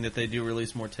hoping that they do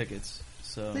release more tickets.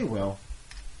 So they will.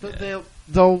 But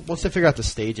they'll once they figure out the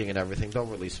staging and everything, they'll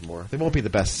release more. They won't be the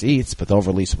best seats, but they'll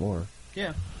release more.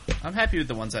 Yeah, I'm happy with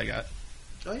the ones I got.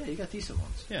 Oh yeah, you got decent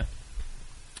ones. Yeah,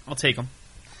 I'll take them.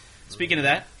 Speaking of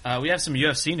that, we have some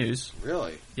UFC news.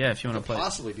 Really? Yeah, if you want to play.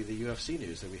 Possibly be the UFC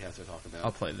news that we have to talk about.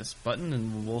 I'll play this button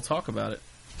and we'll talk about it.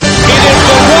 It is the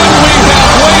one we have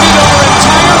waited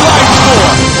our entire life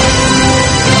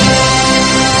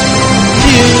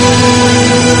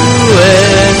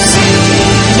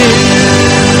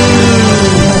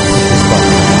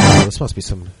for. This must be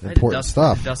some important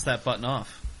stuff. Dust that button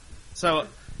off. So,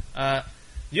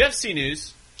 UFC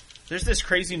news. There's this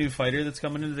crazy new fighter that's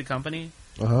coming into the company.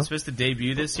 He's supposed to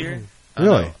debut this year. I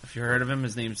don't know if you heard of him,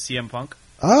 his name's CM Punk.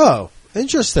 Oh,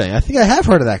 interesting. I think I have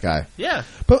heard of that guy. Yeah.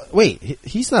 But wait,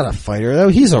 he's not a fighter though.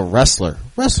 He's a wrestler.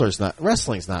 Wrestling's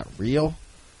not real.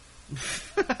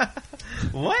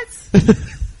 What?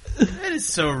 That is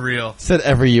so real. Said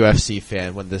every UFC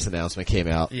fan when this announcement came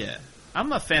out. Yeah.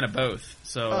 I'm a fan of both.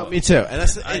 So me too. And I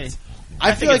feel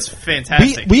think like it's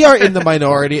fantastic. We are in the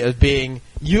minority of being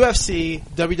UFC,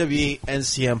 WWE, and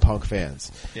CM Punk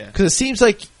fans. Yeah. Because it seems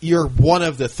like you're one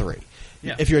of the 3.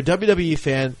 Yeah. If you're a WWE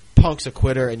fan, Punk's a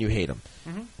quitter and you hate him.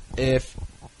 Mm-hmm. If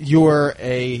you're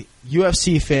a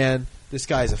UFC fan, this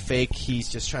guy's a fake. He's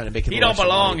just trying to make it. He don't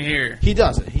belong here. He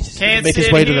doesn't. He's just can't make sit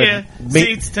his way here. to the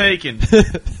Seats taken.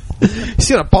 He's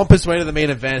gonna bump his way to the main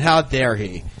event. How dare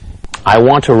he? I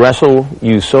want to wrestle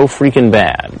you so freaking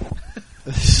bad.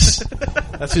 That's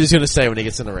what he's going to say when he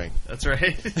gets in the ring. That's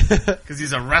right. Because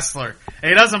he's a wrestler.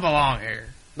 He doesn't belong here.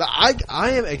 Now,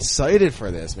 I am excited for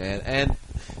this, man. And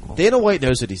Dana White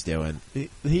knows what he's doing.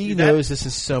 He knows this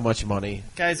is so much money.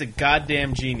 Guy's a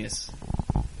goddamn genius.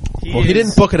 He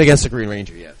didn't book it against the Green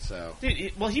Ranger yet, so. Dude,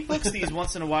 he books these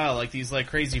once in a while, like these like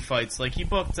crazy fights. Like he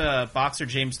booked boxer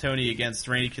James Toney against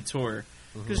Randy Couture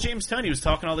because James Toney was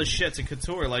talking all this shit to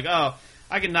Couture, like, "Oh,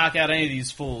 I can knock out any of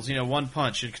these fools, one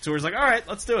punch." And Couture's like, "All right,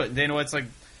 let's do it." And Dana White's like,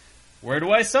 "Where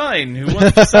do I sign? Who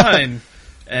wants to sign?"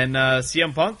 And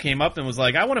CM Punk came up and was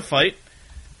like, "I want to fight."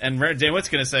 And Dana White's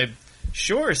gonna say,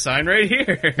 "Sure, sign right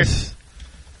here."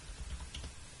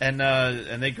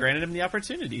 and they granted him the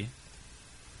opportunity.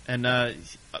 And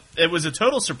it was a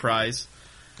total surprise.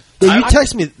 Yeah, you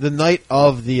texted me the night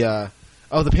of the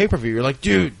pay-per-view. You're like,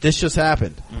 "Dude, this just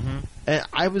happened." Mm-hmm. And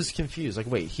I was confused. Like,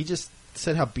 wait, he just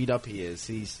said how beat up he is.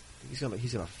 He's gonna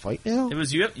fight now? It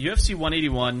was UFC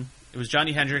 181. It was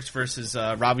Johnny Hendricks versus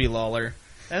Robbie Lawler.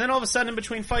 And then all of a sudden, in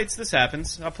between fights, this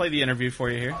happens. I'll play the interview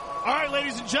for you here. All right,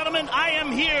 ladies and gentlemen, I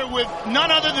am here with none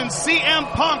other than CM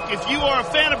Punk. If you are a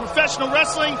fan of professional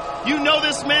wrestling, you know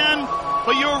this man.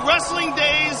 But your wrestling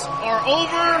days are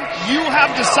over. You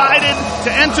have decided to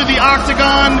enter the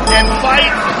octagon and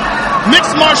fight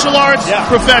mixed martial arts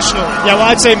professionally. Yeah, well,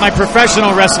 I'd say my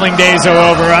professional wrestling days are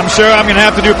over. I'm sure I'm going to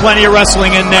have to do plenty of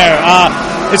wrestling in there.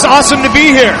 It's awesome to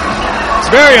be here. It's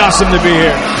very awesome to be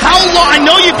here. How long? I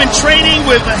know you've been training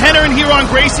with Henner and Huron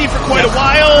Gracie for quite a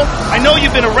while. I know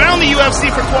you've been around the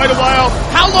UFC for quite a while.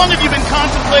 How long have you been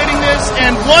contemplating this,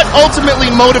 and what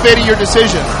ultimately motivated your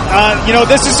decision?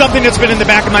 This is something that's been in the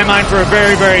back of my mind for a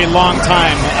very, very long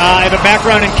time. I have a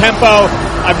background in Kempo.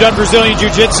 I've done Brazilian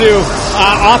Jiu-Jitsu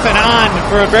off and on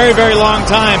for a very, very long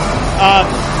time.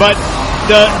 But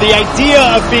the idea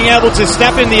of being able to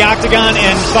step in the octagon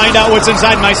and find out what's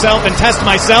inside myself and test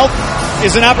myself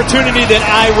is an opportunity that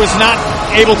I was not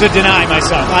able to deny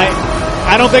myself.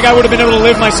 I don't think I would have been able to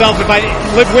live with myself if I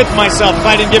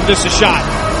didn't give this a shot.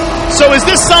 So is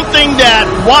this something that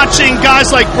watching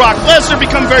guys like Brock Lesnar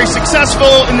become very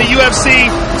successful in the UFC,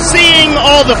 seeing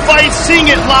all the fights, seeing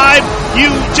it live,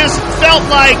 you just felt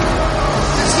like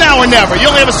it's now or never? You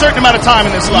only have a certain amount of time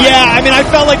in this life. Yeah, I mean, I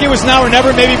felt like it was now or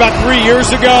never. Maybe about 3 years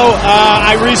ago,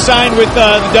 I re-signed with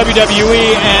the WWE,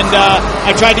 and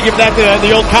I tried to give that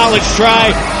the old college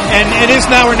try, and it is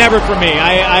now or never for me.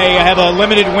 I have a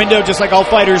limited window, just like all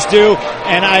fighters do,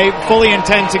 and I fully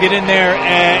intend to get in there,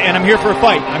 and I'm here for a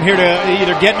fight. I'm here to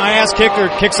either get my ass kicked or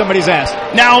kick somebody's ass.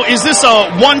 Now, is this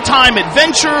a one-time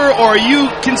adventure, or are you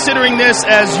considering this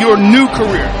as your new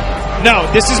career? No,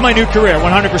 this is my new career,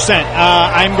 100%.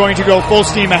 I'm going to go full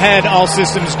steam ahead, all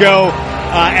systems go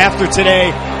after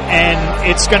today, and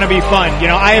it's going to be fun.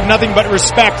 I have nothing but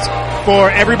respect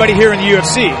for everybody here in the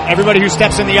UFC, everybody who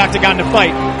steps in the octagon to fight.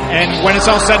 And when it's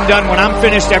all said and done, when I'm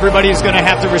finished, everybody is going to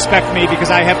have to respect me because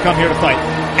I have come here to fight.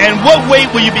 And what weight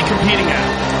will you be competing at?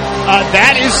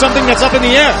 That is something that's up in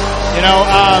the air.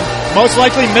 Most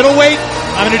likely middleweight.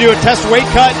 I'm going to do a test weight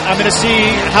cut. I'm going to see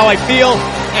how I feel.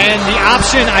 And the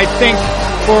option, I think,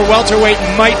 for welterweight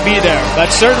might be there,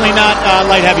 but certainly not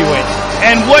light heavyweight.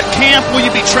 And what camp will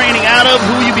you be training out of?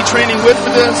 Who will you be training with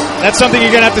for this? That's something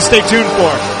you're going to have to stay tuned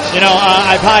for.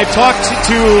 I've talked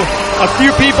to a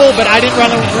few people, but I didn't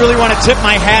really want to tip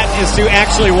my hat as to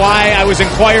actually why I was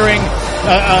inquiring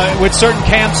with certain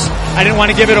camps. I didn't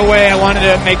want to give it away. I wanted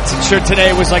to make sure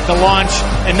today was like the launch.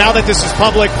 And now that this is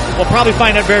public, we'll probably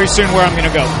find out very soon where I'm going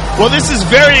to go. Well, this is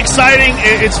very exciting.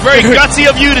 It's very gutsy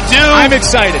of you to do. I'm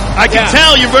excited. I can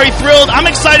tell you're very thrilled. I'm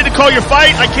excited to call your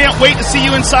fight. I can't wait to see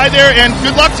you inside there, and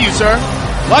good luck to you, sir.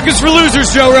 Luck is for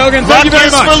losers, Joe Rogan. Thank you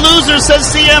very much. Luck is for losers, says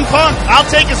CM Punk. I'll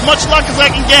take as much luck as I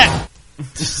can get.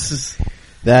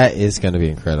 That is going to be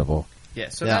incredible. Yeah,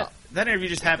 so that interview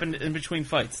just happened in between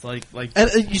fights.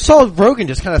 And you saw Rogan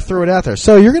just kind of throw it out there.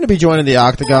 So you're going to be joining the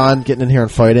octagon, getting in here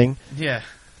and fighting. Yeah.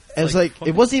 And it's like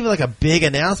it wasn't even like a big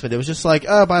announcement. It was just like,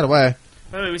 oh, by the way.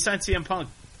 By the way, we signed CM Punk.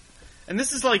 And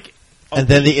this is like... And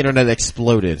then the internet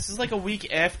exploded. This is like a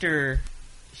week after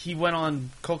he went on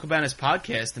Cole Cabana's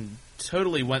podcast and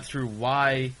totally went through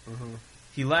why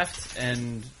he left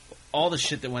and all the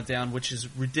shit that went down, which is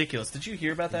ridiculous. Did you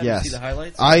hear about that? Yes. Did you see the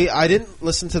highlights? I didn't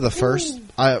listen to the first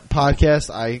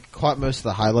podcast. I caught most of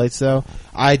the highlights, though.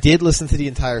 I did listen to the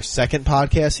entire second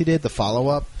podcast he did, the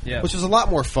follow-up, which was a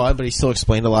lot more fun, but he still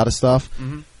explained a lot of stuff.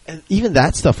 Mm-hmm. And even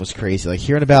that stuff was crazy. Like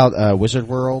hearing about Wizard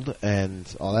World and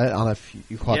all that. I don't know if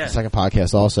you caught the second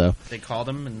podcast also. They called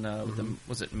him, and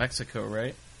was it Mexico,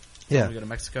 right? Yeah. To go to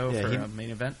Mexico for a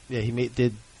main event? Yeah, he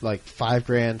did like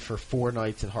 $5,000 for 4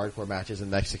 nights in hardcore matches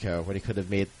in Mexico when he could have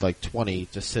made like 20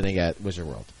 just sitting at Wizard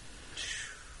World.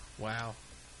 Wow.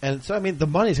 And so, I mean, the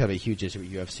money's got to be a huge issue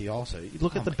with UFC also. You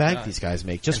look at the bank these guys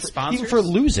make, just And even for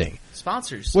losing.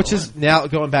 Sponsors. Which is now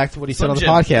going back to what he said Slim on the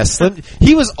Jim.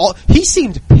 podcast. He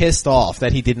seemed pissed off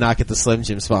that he did not get the Slim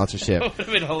Jim sponsorship. That would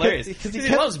have been hilarious. Because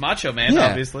he loves Macho Man, Yeah.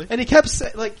 obviously. And he kept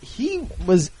saying, like, he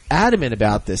was adamant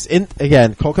about this.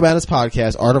 Again, Colt Cabana's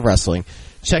podcast, Art of Wrestling.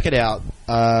 Check it out.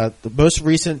 The most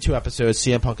recent 2 episodes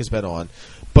CM Punk has been on.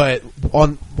 But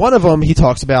on one of them, he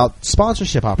talks about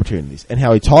sponsorship opportunities and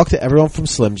how he talked to everyone from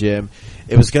Slim Jim.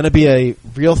 It was going to be a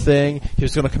real thing. He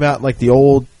was going to come out in like the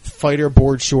old fighter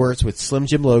board shorts with Slim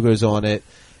Jim logos on it.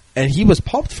 And he was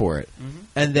pumped for it. Mm-hmm.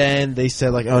 And then they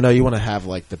said, like, oh, no, you want to have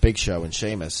like the Big Show and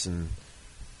Sheamus. And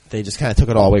they just kind of took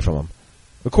it all away from him.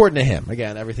 According to him.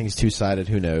 Again, everything's two-sided.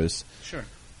 Who knows? Sure.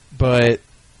 But...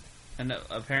 And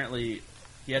apparently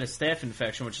he had a staph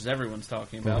infection, which is everyone's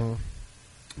talking about. Mm-hmm.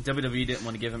 WWE didn't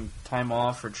want to give him time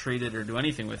off or treat it or do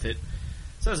anything with it.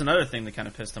 So that was another thing that kind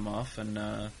of pissed him off.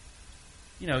 And,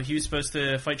 you know, he was supposed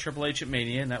to fight Triple H at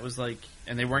Mania, and that was like...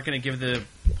 And they weren't going to give the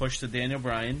push to Daniel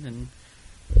Bryan,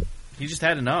 and he just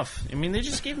had enough. I mean, they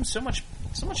just gave him so much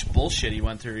bullshit he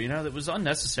went through, you know, that was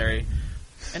unnecessary.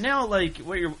 And now, like,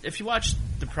 if you watch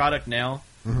the product now,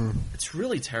 it's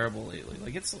really terrible lately.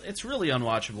 Like, it's really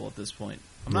unwatchable at this point.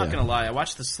 I'm not going to lie. I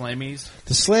watched the Slammies.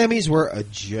 The Slammies were a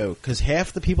joke because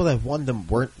half the people that won them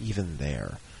weren't even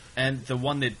there. And the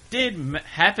one that did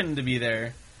happen to be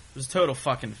there was a total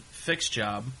fucking fix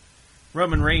job.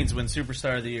 Roman Reigns wins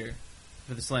Superstar of the Year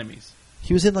for the Slammies.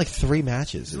 He was in like 3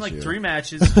 matches. He was in like year. 3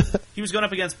 matches. He was going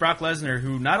up against Brock Lesnar,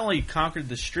 who not only conquered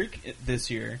the streak this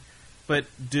year, but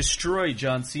destroyed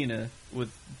John Cena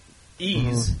with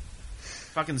ease.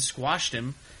 Fucking squashed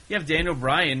him. You have Daniel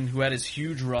Bryan, who had his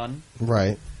huge run.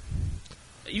 Right.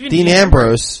 Even Dean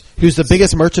Ambrose, who's the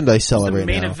biggest merchandise seller the right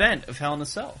main now. event of Hell in a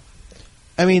Cell.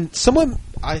 I mean,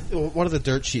 one of the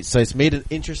dirt sheet sites made an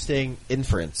interesting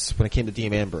inference when it came to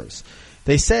Dean Ambrose.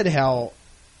 They said how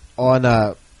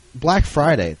on Black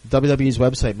Friday, WWE's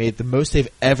website made the most they've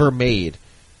ever made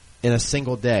in a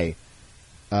single day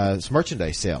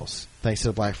merchandise sales, thanks to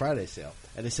the Black Friday sale.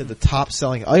 And they said the top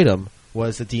selling item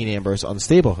was the Dean Ambrose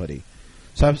Unstable hoodie.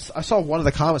 So I saw one of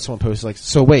the comments someone posted, like,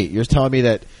 so wait, you're telling me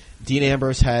that Dean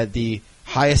Ambrose had the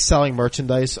highest selling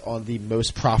merchandise on the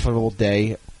most profitable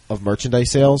day of merchandise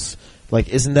sales? Like,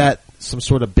 isn't that some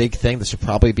sort of big thing that should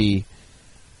probably be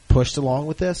pushed along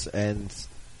with this? And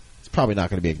it's probably not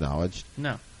going to be acknowledged.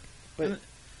 No. But,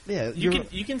 yeah.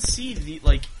 You can see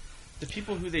the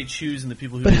people who they choose and the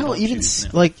people who but they hell, don't even choose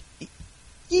now. like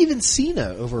even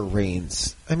Cena over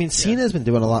Reigns. I mean, Cena's been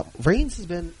doing a lot. Reigns has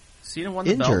been Cena won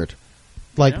the injured belt.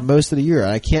 like most of the year.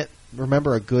 I can't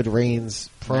remember a good Reigns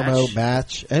promo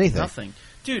match, anything. Nothing.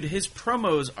 Dude, his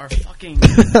promos are fucking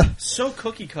so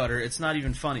cookie cutter, it's not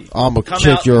even funny. I'm gonna Come kick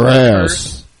out, your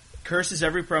ass. Curses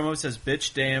every promo, says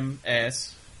bitch, damn,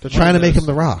 ass. They're trying to make him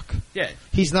The Rock. Yeah.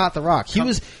 He's not The Rock.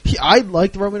 I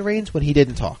liked Roman Reigns when he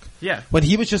didn't talk. Yeah. When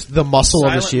he was just the muscle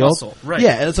of the Silent Shield. muscle, right.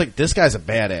 Yeah, and it's like, this guy's a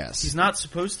badass. He's not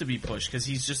supposed to be pushed because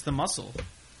he's just the muscle,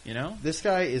 you know? This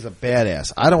guy is a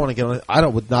badass. I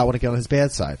would not want to get on his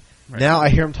bad side. Right. Now I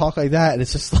hear him talk like that, and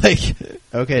it's just like,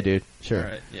 okay, dude, sure.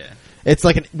 Right, yeah. It's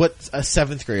like what a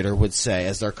 7th grader would say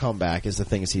as their comeback is the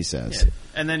things he says. Yeah.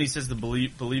 And then he says to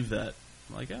believe that.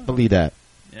 I'm like, oh. Believe that.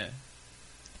 Yeah.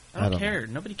 I don't care.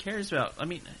 Nobody cares about. I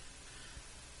mean,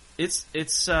 it's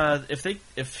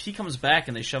if he comes back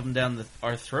and they shove him down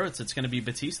our throats, it's going to be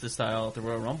Batista style at the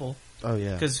Royal Rumble. Oh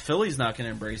yeah. Because Philly's not going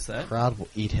to embrace that. The crowd will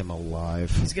eat him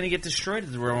alive. He's going to get destroyed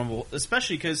at the Royal Rumble,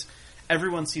 especially because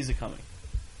everyone sees it coming.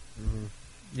 Mm-hmm.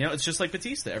 You know, it's just like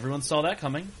Batista. Everyone saw that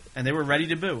coming, and they were ready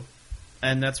to boo.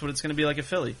 And that's what it's going to be like at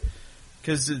Philly.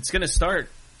 Because it's going to start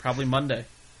probably Monday.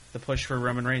 The push for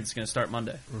Roman Reigns is going to start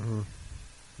Monday. Mm-hmm.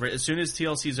 Right, as soon as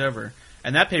TLC's over.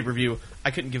 And that pay-per-view, I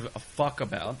couldn't give a fuck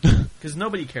about. Because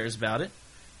nobody cares about it.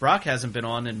 Brock hasn't been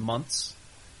on in months.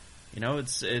 You know,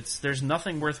 there's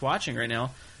nothing worth watching right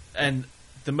now. And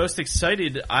the most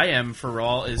excited I am for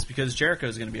Raw is because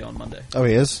Jericho's going to be on Monday. Oh,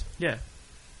 he is? Yeah.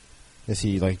 Is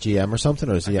he like GM or something?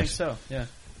 Or is he I think so, yeah.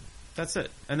 That's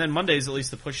it. And then Monday's at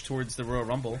least the push towards the Royal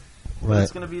Rumble. Right.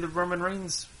 It's going to be the Roman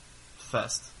Reigns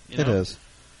fest. It is.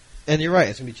 And you're right.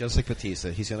 It's going to be just like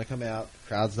Batista. He's going to come out.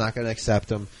 Crowd's not going to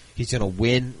accept him. He's going to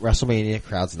win WrestleMania.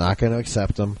 Crowd's not going to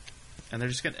accept him. And they're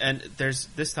just going to, and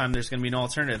this time there's going to be no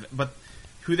alternative. But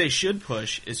who they should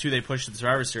push is who they push to the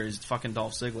Survivor Series. It's fucking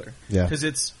Dolph Ziggler. Yeah. Because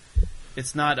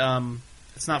it's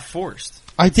not forced.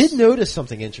 I did notice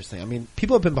something interesting. I mean,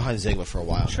 people have been behind Ziggler for a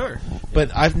while. Sure. Now,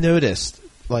 but I've noticed,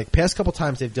 like, past couple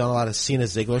times they've done a lot of Cena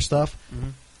Ziggler stuff. Mm-hmm.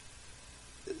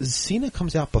 Cena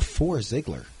comes out before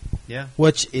Ziggler. Yeah.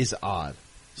 Which is odd.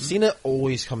 Mm-hmm. Cena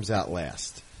always comes out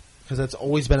last. because that's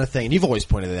always been a thing. And you've always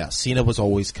pointed it out. Cena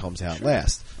always comes out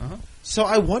last. Uh-huh. So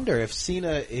I wonder if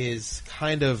Cena is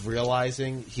kind of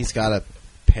realizing he's got to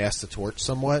pass the torch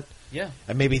somewhat. Yeah.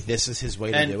 And maybe this is his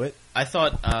way to do it. I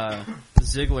thought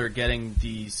Ziggler getting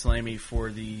the Slammy for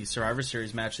the Survivor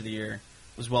Series match of the year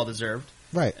was well deserved.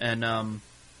 Right. And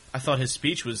I thought his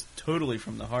speech was totally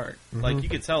from the heart. Mhm. Like, you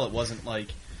could tell it wasn't, like,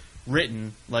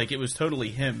 written. Like, it was totally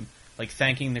him, like,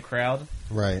 thanking the crowd.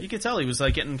 Right. You could tell he was,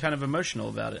 like, getting kind of emotional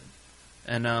about it.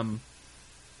 And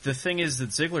the thing is that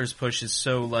Ziggler's push is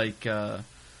so, like,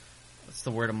 what's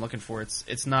the word I'm looking for?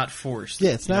 It's not forced.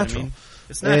 Yeah, it's You know what I natural. mean?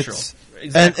 It's natural. And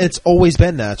Exactly. it's always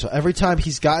been natural. Every time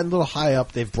he's gotten a little high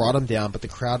up, they've brought him down, but the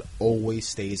crowd always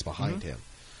stays behind him.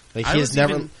 Like he has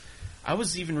never. I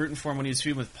was even rooting for him when he was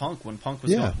feuding with Punk, when Punk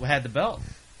was Yeah. had the belt.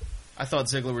 I thought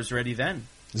Ziggler was ready then.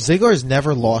 Ziggler has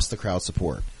never lost the crowd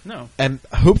support. No. And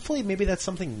hopefully maybe that's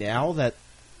something now that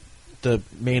the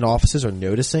main offices are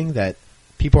noticing, that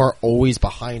people are always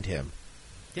behind him.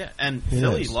 Yeah, and He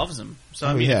Philly is. loves him. So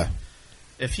Oh, I mean, yeah.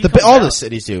 if he all comes the out-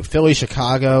 cities do. Philly,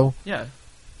 Chicago. Yeah.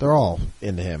 They're all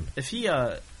into him. If he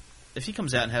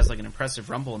comes out and has like an impressive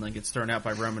Rumble and then gets thrown out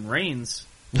by Roman Reigns,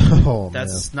 Oh,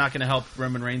 that's not going to help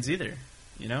Roman Reigns either.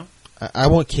 You know, I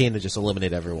want Kane to just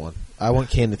eliminate everyone. I want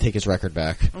Kane to take his record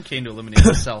back. I want Kane to eliminate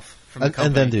himself from the and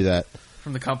company. then do that.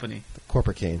 From the company.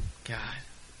 Corporate Kane. God.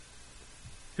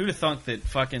 Who'd have thunk that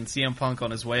fucking CM Punk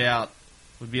on his way out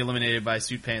would be eliminated by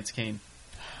Suit Pants Kane?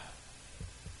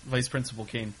 Vice Principal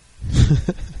Kane.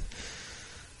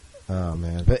 Oh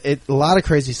man, but a lot of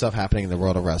crazy stuff happening in the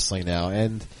world of wrestling now,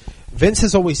 and Vince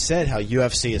has always said how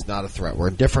UFC is not a threat. We're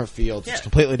in different fields; Yeah. it's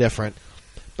completely different.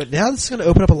 But now this is going to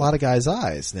open up a lot of guys'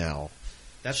 eyes. Now,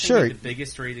 That's sure, gonna be the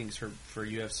biggest ratings for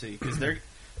UFC because they're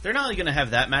not only going to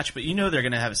have that match, but you know they're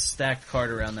going to have a stacked card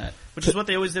around that, which is what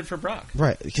they always did for Brock.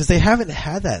 right? Because they haven't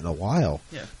had that in a while.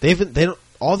 Yeah. They don't.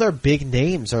 All their big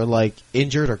names are like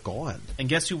injured or gone. And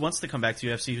guess who wants to come back to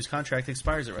UFC? Whose contract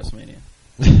expires at WrestleMania?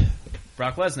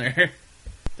 Brock Lesnar.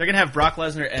 They're going to have Brock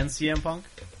Lesnar and CM Punk.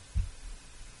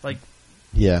 Like,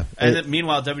 Yeah, and then,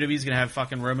 meanwhile, WWE's going to have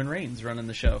fucking Roman Reigns running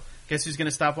the show. Guess who's going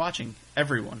to stop watching?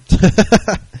 Everyone.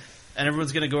 And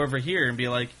everyone's going to go over here and be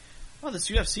like, "Oh, this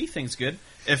UFC thing's good."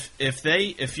 If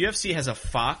UFC has a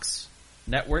Fox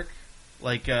network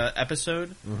like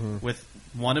episode with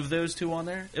one of those two on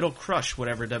there, it'll crush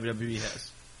whatever WWE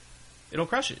has. It'll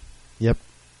crush it. Yep.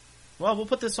 Well, we'll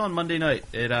put this on Monday night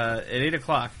at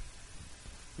 8:00.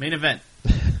 Main event.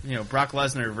 You know, Brock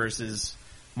Lesnar versus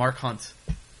Mark Hunt.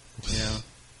 You know,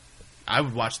 I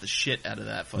would watch the shit out of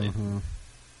that fight.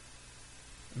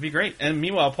 It'd be great. And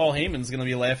meanwhile, Paul Heyman's going to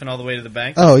be laughing all the way to the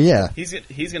bank. Oh, yeah. He's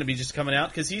going to be just coming out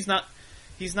because he's not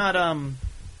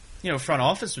front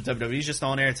office with WWE. He's just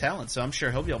on air talent. So I'm sure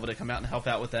he'll be able to come out and help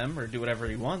out with them or do whatever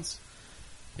he wants.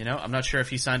 You know, I'm not sure if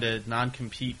he signed a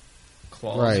non-compete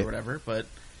clause Right. or whatever, but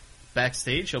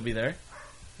backstage he'll be there.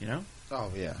 You know.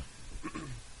 Oh yeah.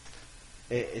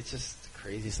 It's just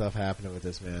crazy stuff happening with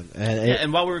this man,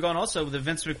 And while we were gone, also the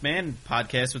Vince McMahon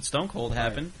podcast with Stone Cold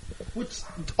happened. Which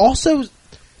also,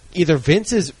 either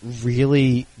Vince is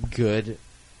really good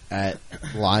at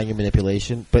lying and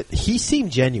manipulation, but he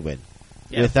seemed genuine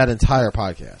with that entire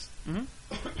podcast. Mm-hmm.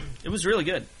 It was really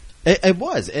good. It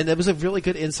was, and it was a really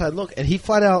good inside look. And he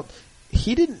flat out,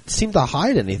 he didn't seem to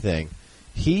hide anything.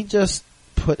 He just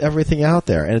put everything out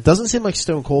there, and it doesn't seem like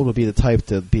Stone Cold would be the type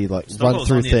to be like Stone run Cold's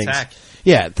through on the things. attack.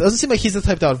 Yeah, it doesn't seem like he's the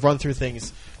type that would run through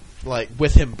things like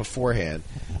with him beforehand.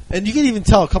 And you can even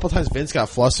tell a couple times Vince got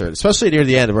flustered, especially near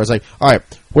the end, where it's like, "All right,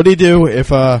 what do you do if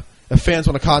fans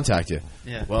want to contact you?"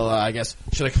 Yeah. Well, I guess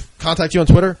should I contact you on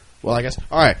Twitter? Well, I guess.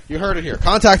 All right, you heard it here.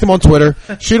 Contact him on Twitter.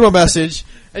 Shoot him a message.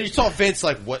 And you saw Vince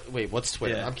like, "What? Wait, what's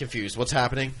Twitter? Yeah. I'm confused. What's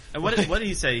happening?" And what did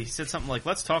he say? He said something like,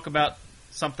 "Let's talk about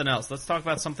something else. Let's talk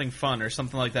about something fun or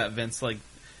something like that." Vince and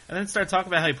then started talking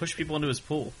about how he pushed people into his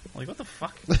pool. Like, what the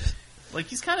fuck? Like,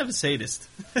 he's kind of a sadist.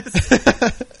 Just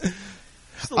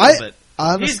a little bit.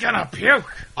 He's gonna puke.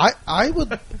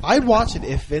 I'd watch it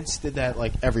if Vince did that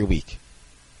like every week,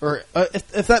 or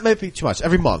if that might be too much,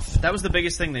 every month. That was the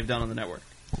biggest thing they've done on the network.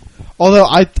 Although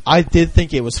I did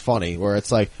think it was funny, where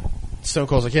it's like Stone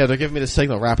Cold's like, "Yeah, they're giving me the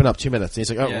signal, wrapping up 2 minutes," and he's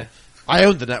like, "Oh, Yeah. I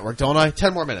own the network, don't I?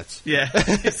 10 more minutes." Yeah,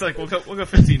 it's like we'll go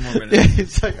 15 more minutes. Yeah,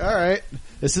 it's like, all right,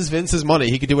 this is Vince's money;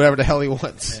 he can do whatever the hell he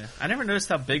wants. Yeah. I never noticed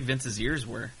how big Vince's ears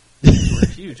were. They were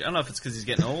huge. I don't know if it's because he's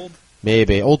getting old.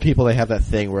 Maybe old people, they have that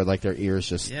thing where like their ears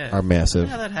just Yeah. are massive. I don't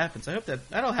know how that happens. I hope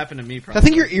that'll happen to me. Probably. I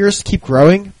think your ears keep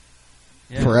growing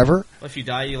forever. Well, if you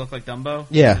die, you look like Dumbo.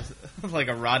 Yeah. Like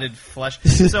a rotted flesh.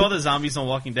 So all the zombies on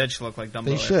Walking Dead should look like Dumbo.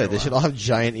 They after a should. They while. should all have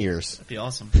giant ears. That'd be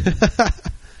awesome.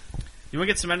 You want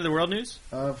to get some end of the world news?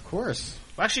 Of course.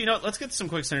 Well, actually, you know what? Let's get some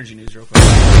quick Synergy news real quick.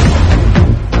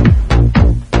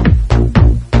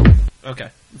 Okay,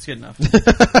 that's good enough.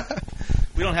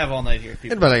 We don't have all night here,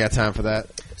 people. Anybody got time for that?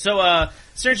 So,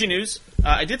 Synergy news.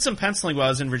 I did some penciling while I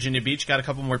was in Virginia Beach. Got a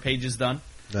couple more pages done.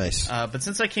 Nice. But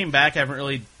since I came back, I haven't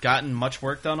really gotten much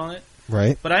work done on it.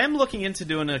 Right. But I am looking into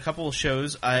doing a couple of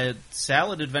shows.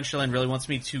 Sal at Adventureland really wants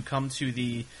me to come to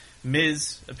the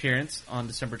Miz appearance on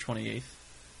December 28th.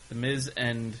 The Miz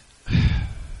and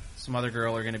some other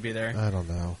girl are going to be there. I don't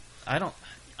know. I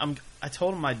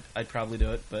told him I'd probably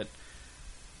do it, but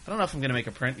I don't know if I'm going to make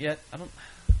a print yet. I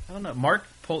don't know. Mark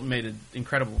Polton made an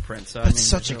incredible print. So That's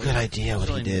such a good idea what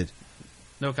he did.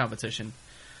 No competition.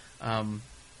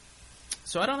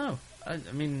 So I don't know. I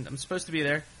mean, I'm supposed to be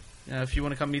there. If you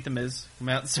want to come meet the Miz, come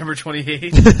out December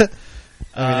 28th.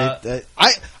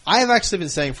 I have actually been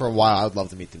saying for a while I would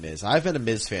love to meet the Miz. I've been a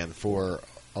Miz fan for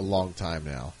a long time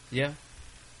now. Yeah.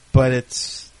 But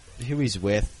it's who he's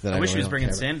with. That I wish he was bringing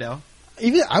care Sandow.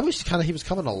 Even I wish he was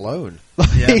coming alone.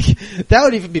 Yeah. That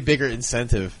would even be bigger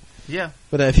incentive. Yeah.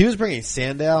 But if he was bringing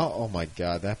Sandow, oh my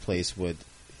god, that place would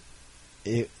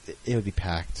it would be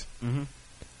packed. Mm-hmm.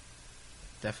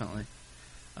 Definitely.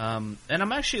 And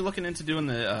I'm actually looking into doing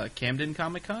the Camden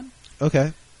Comic Con.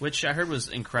 Okay. Which I heard was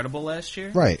incredible last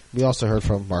year. Right. We also heard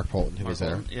from Mark Polton, who was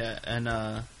there. Yeah, and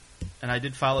I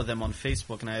did follow them on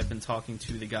Facebook, and I have been talking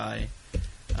to the guy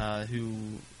who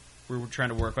we're trying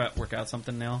to work out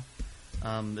something now.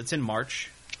 It's in March,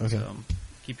 so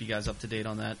keep you guys up to date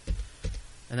on that.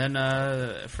 And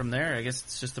then from there, I guess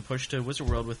it's just a push to Wizard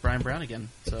World with Brian Brown again.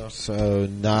 So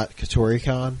not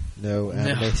KatoriCon? No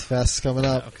Anime Fest coming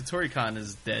up? No, KatoriCon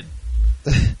is dead.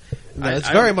 No, it's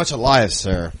very much alive,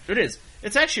 sir. It is.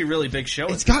 It's actually a really big show.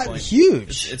 It's gotten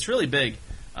huge. It's really big,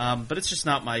 but it's just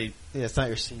not my... Yeah, it's not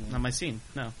your scene. Not my scene,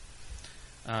 no.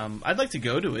 I'd like to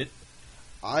go to it.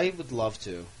 I would love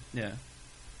to. Yeah.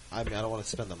 I mean, I don't want to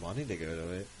spend the money to go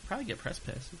to it. Probably get press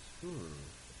passes.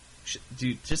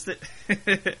 Dude, just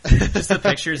the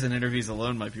pictures and interviews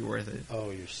alone might be worth it. Oh,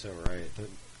 you're so right.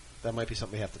 That might be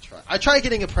something we have to try. I tried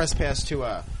getting a press pass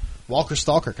to Walker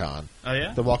Stalker Con. Oh,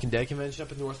 yeah? The Walking Dead convention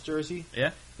up in North Jersey. Yeah?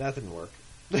 That didn't work.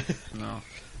 No.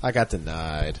 I got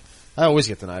denied. I always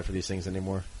get denied for these things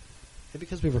anymore. Maybe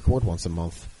because we record once a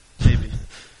month. Maybe.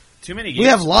 Too many games. We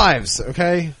have lives,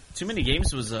 okay? Too many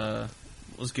games was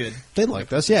good. They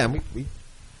liked us, yeah. And we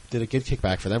did a good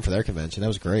kickback for them for their convention. That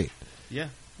was great. Yeah.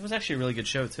 It was actually a really good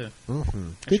show, too.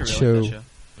 Mm-hmm. Good Good show. show.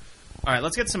 All right,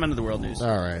 let's get some end of the world news. All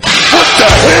right.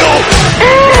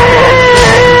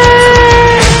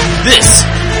 This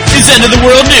is end of the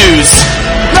world news.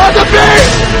 Not the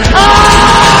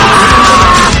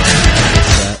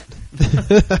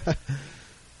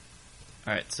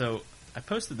All right, so I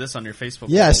posted this on your Facebook.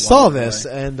 Yeah, I saw this,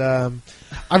 and I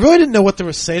really didn't know what there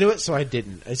was to say to it, so I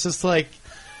didn't. It's just like,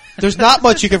 there's not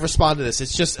much you can respond to this.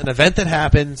 It's just an event that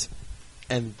happened,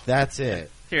 and that's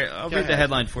it. Here, I'll read the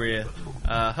headline for you.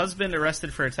 Husband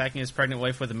arrested for attacking his pregnant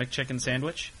wife with a McChicken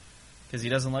sandwich because he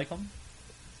doesn't like them.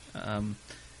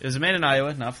 It was a man in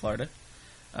Iowa, not Florida.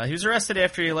 He was arrested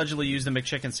after he allegedly used a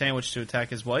McChicken sandwich to attack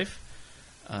his wife.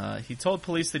 He told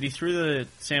police that he threw the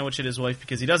sandwich at his wife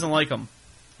because he doesn't like them.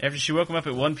 After she woke him up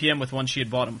at 1 p.m. with one she had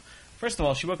bought him. First of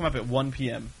all, she woke him up at 1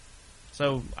 p.m.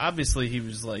 So, obviously, he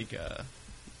was, like,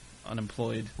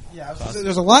 unemployed. Yeah,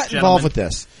 there's a lot involved with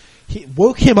this. He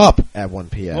woke him up at 1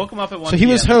 p.m. Woke him up at 1 So he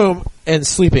was home and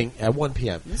sleeping at 1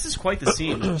 p.m. This is quite the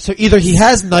scene. So either he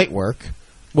has night work,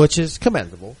 which is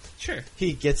commendable. Sure.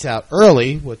 He gets out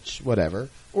early, which, whatever.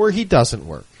 Or he doesn't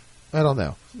work. I don't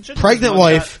know. Just Pregnant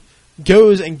wife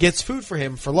goes and gets food for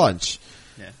him for lunch.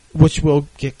 Yeah. Which will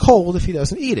get cold if he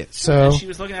doesn't eat it. So And she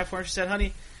was looking out for him. She said,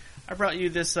 honey, I brought you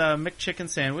this McChicken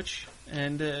sandwich,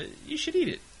 and you should eat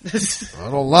it. I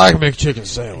don't like McChicken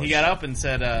sandwich. He got up and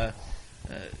said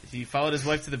he followed his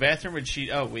wife to the bathroom, and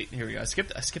she... Oh, wait, here we go. I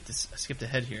skipped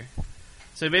ahead here.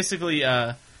 So basically,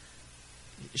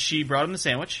 she brought him the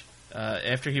sandwich.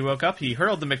 After he woke up, he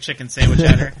hurled the McChicken sandwich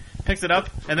at her, picked it up,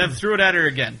 and then threw it at her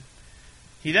again.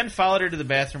 He then followed her to the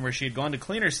bathroom where she had gone to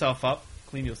clean herself up,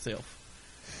 clean yourself,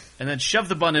 and then shoved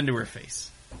the bun into her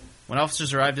face. When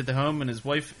officers arrived at the home, and his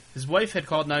wife had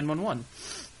called 911.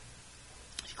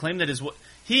 He claimed that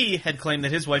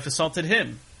his wife assaulted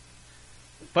him,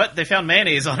 but they found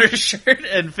mayonnaise on her shirt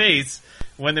and face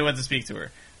when they went to speak to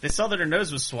her. They saw that her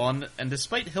nose was swollen, and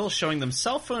despite Hill showing them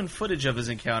cell phone footage of his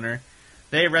encounter,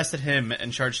 they arrested him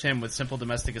and charged him with simple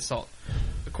domestic assault.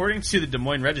 According to the Des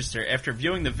Moines Register, after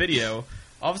viewing the video,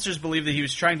 officers believe that he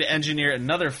was trying to engineer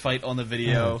another fight on the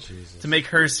video to make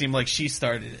her seem like she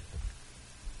started it.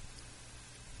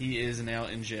 He is now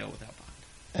in jail without bond.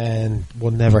 And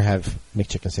we'll never have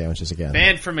McChicken sandwiches again.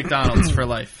 Banned from McDonald's for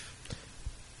life.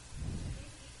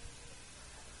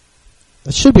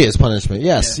 That should be his punishment.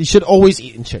 Yes, he should always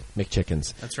eat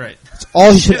McChickens. That's right. That's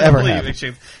all he should ever Only have.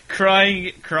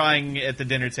 McChicken. Crying at the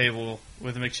dinner table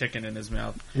with a McChicken in his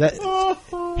mouth.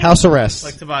 House arrest.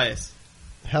 Like Tobias.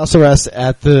 House arrest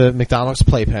at the McDonald's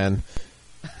playpen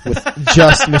with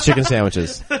just McChicken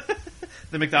sandwiches.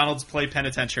 The McDonald's play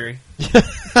penitentiary.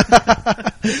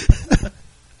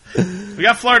 We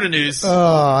got Florida news. Oh,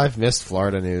 I've missed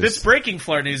Florida news. This breaking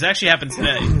Florida news actually happened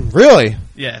today. Really?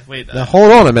 Yeah, wait. Now, hold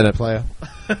on a minute, player.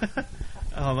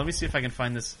 Oh, let me see if I can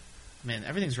find this. Man,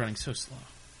 everything's running so slow.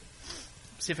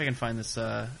 Let's see if I can find this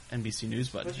NBC News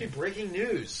button. Must be breaking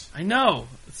news. I know.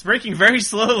 It's breaking very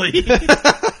slowly.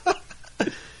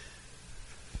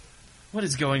 What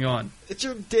is going on? It's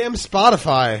your damn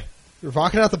Spotify. You're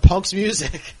rocking out the Punk's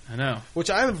music. I know.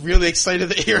 Which I'm really excited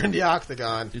to hear in the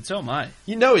Octagon. Dude, so am I.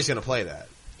 You know he's going to play that.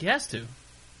 He has to.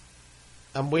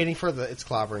 I'm waiting for It's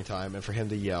Clobbering Time and for him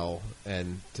to yell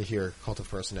and to hear Cult of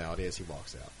Personality as he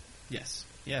walks out. Yes,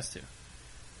 he has to.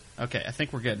 Okay, I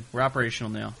think we're good. We're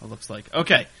operational now, it looks like.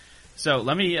 Okay, so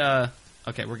let me...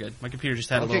 okay, we're good. My computer just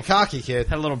had Don't get cocky, kid.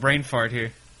 Had a little brain fart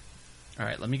here. All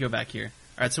right, let me go back here.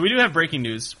 All right, so we do have breaking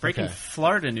news. Breaking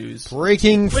Florida news.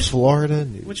 Breaking Florida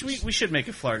news. Which we should make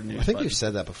a Florida news. I think button. you've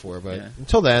said that before, but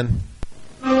until then.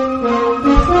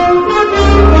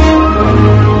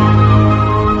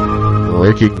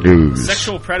 Breaking news.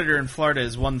 Sexual predator in Florida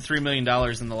has won $3 million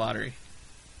in the lottery.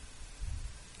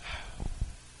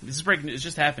 This is breaking news. It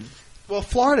just happened. Well,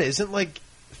 Florida isn't like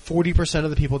 40% of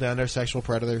the people down there sexual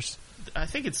predators? I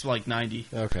think it's like 90.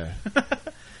 Okay.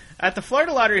 At the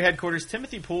Florida Lottery headquarters,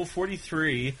 Timothy Poole,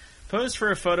 43, posed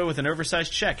for a photo with an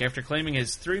oversized check after claiming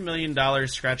his $3 million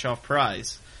scratch-off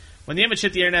prize. When the image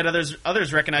hit the internet,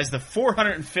 others recognized the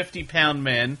 450-pound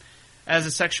man as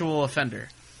a sexual offender.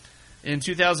 In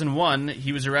 2001,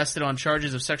 he was arrested on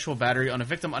charges of sexual battery on a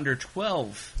victim under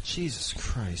 12. Jesus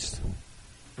Christ.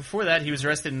 Before that, he was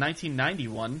arrested in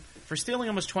 1991 for stealing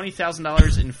almost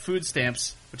 $20,000 in food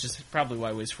stamps, which is probably why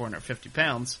he weighs 450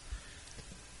 pounds,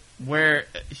 where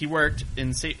he worked at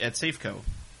Safeco.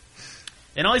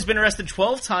 And all, he's been arrested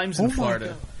 12 times in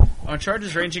Florida on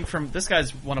charges ranging from, this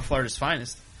guy's one of Florida's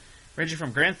finest, ranging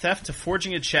from grand theft to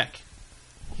forging a check.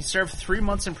 He served 3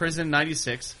 months in prison in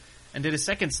 96 and did a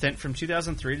second stint from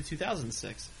 2003 to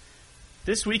 2006.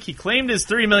 This week, he claimed his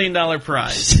 $3 million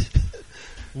prize.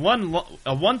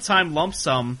 A one-time lump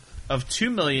sum of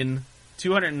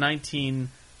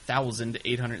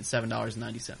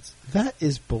 $2,219,807.90. That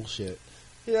is bullshit.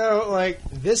 You know, like,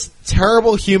 this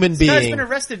terrible human being... This guy's been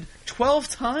arrested 12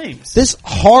 times. This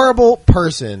horrible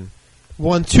person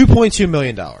won $2.2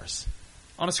 million. On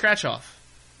a scratch-off.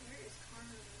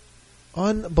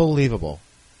 Unbelievable.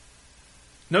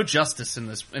 No justice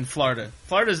in Florida.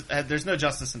 There's no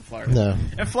justice in Florida. No.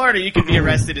 In Florida, you can be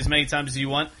arrested as many times as you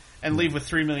want and leave with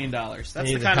 $3 million. That's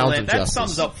the kind of land. That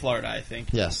sums up Florida, I think.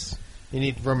 Yes. You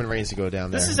need Roman Reigns to go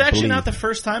down there. This is actually not the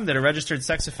first time that a registered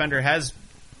sex offender has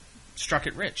struck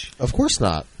it rich. Of course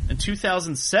not. In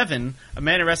 2007, a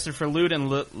man arrested for lewd and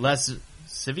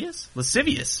lascivious?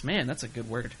 Lascivious. Man, that's a good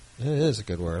word. It is a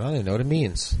good word. I don't even know what it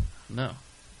means. No.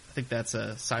 I think that's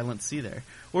a silent C there.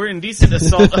 Or indecent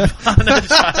assault upon a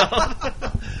child.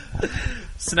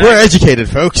 We're educated,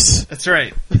 folks. That's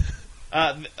right.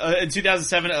 In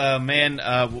 2007, a man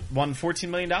won $14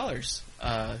 million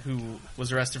who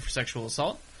was arrested for sexual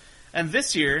assault. And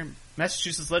this year,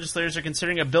 Massachusetts legislators are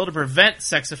considering a bill to prevent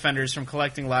sex offenders from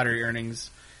collecting lottery earnings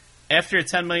after a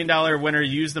 $10 million winner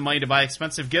used the money to buy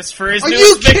expensive gifts for his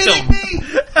newest victim.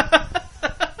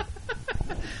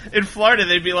 In Florida,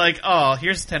 they'd be like, oh,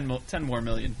 here's 10 more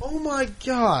million. Oh, my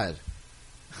God.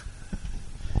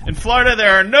 In Florida,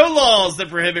 there are no laws that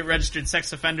prohibit registered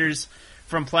sex offenders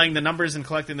from playing the numbers and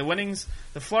collecting the winnings.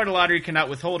 The Florida Lottery cannot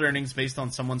withhold earnings based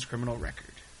on someone's criminal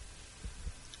record.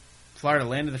 Florida,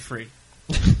 land of the free.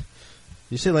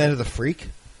 You say land of the freak?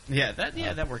 Yeah,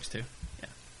 that works too. Yeah.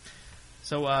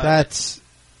 So that's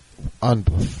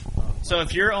unbelievable. So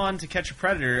if you're on To Catch a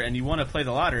Predator and you want to play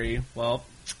the lottery, well,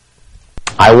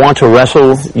 I want to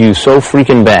wrestle you so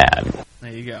freaking bad.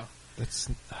 There you go. It's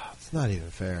not even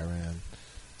fair, man.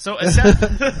 So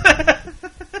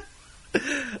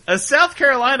a South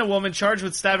Carolina woman charged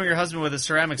with stabbing her husband with a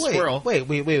ceramic squirrel.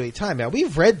 Wait, time out.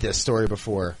 We've read this story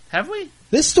before. Have we?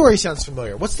 This story sounds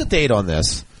familiar. What's the date on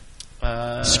this?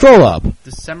 Scroll up.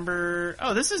 December.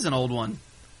 Oh, this is an old one.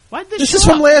 Why did this is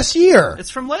from last year. It's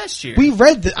from last year. We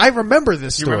read I remember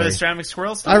this story. You remember the ceramic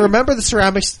squirrel story? I remember the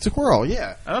ceramic squirrel,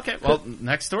 yeah. Okay, well,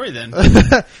 next story then. All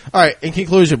right, in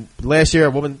conclusion, last year a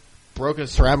woman broke a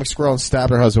ceramic squirrel and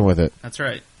stabbed her husband with it. That's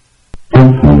right.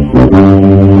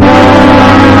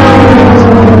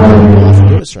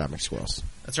 Ceramic squirrels.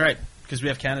 That's right, because we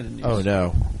have Canada news. Oh,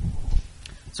 no.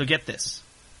 So get this.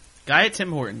 Guy at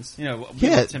Tim Hortons. You know, we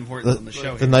have Tim Hortons on the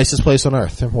show The here. nicest place on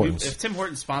earth, Tim Hortons. If Tim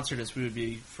Hortons sponsored us, we would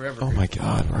be forever. Oh, my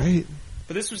God, right?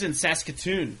 But this was in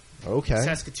Saskatoon. Okay.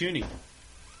 Saskatoon.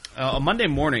 On Monday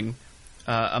morning,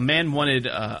 a man wanted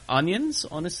onions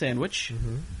on his sandwich.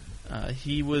 Mm-hmm.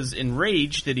 He was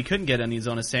enraged that he couldn't get onions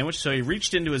on his sandwich, so he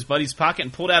reached into his buddy's pocket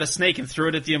and pulled out a snake and threw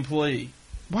it at the employee.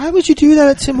 Why would you do that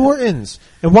at Tim Hortons?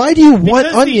 And why do you want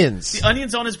onions? The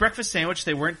onions on his breakfast sandwich,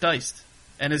 they weren't diced.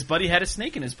 And his buddy had a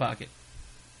snake in his pocket.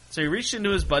 So he reached into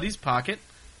his buddy's pocket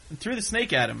and threw the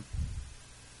snake at him.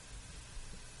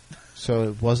 So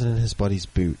it wasn't in his buddy's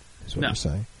boot, is what you're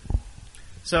saying.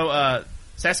 So,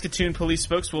 Saskatoon police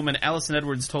spokeswoman Allison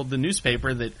Edwards told the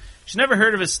newspaper that she's never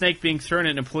heard of a snake being thrown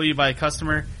at an employee by a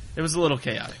customer. It was a little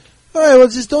chaotic. All right, well,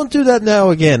 just don't do that now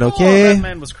again, okay? Oh, that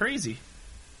man was crazy.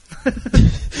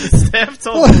 The staff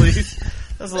told police...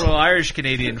 That's a little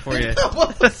Irish-Canadian for you.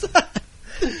 What was that?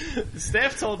 The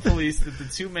staff told police that the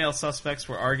two male suspects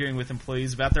were arguing with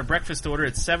employees about their breakfast order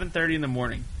at 7:30 in the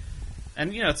morning.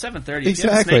 And, you know, at 7:30, if you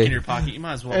have a snake in your pocket, you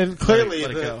might as well and clearly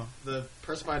let it go. The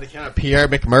person behind the counter, Pierre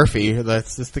McMurphy,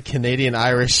 that's just the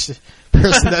Canadian-Irish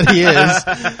person that he is.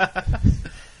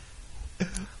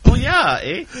 Well, yeah,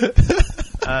 eh?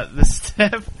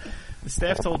 The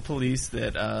staff told police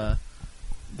that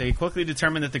they quickly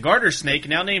determined that the garter snake,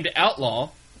 now named Outlaw,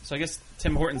 so I guess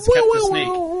Tim Hortons kept the snake.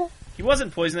 He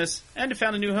wasn't poisonous, and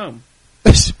found a new home.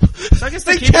 So I guess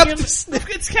they kept him.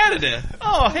 It's Canada.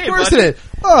 Oh, hey, of course buddy. it is.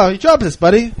 Oh, you dropped this,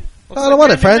 buddy. Looks I don't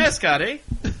want it, brand new friend. Mascot, eh?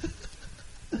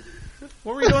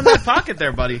 What were you doing in that pocket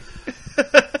there, buddy?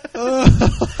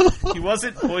 He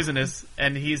wasn't poisonous,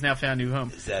 and he's now found a new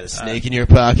home. Is that a snake in your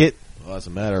pocket? Well, as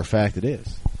a matter of fact, it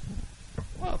is.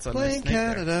 Well, it's a Playing nice snake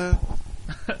Canada.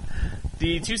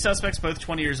 The two suspects, both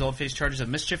 20 years old, face charges of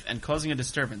mischief and causing a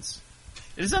disturbance.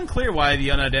 It is unclear why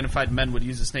the unidentified men would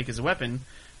use a snake as a weapon,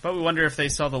 but we wonder if they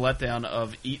saw the letdown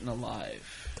of eaten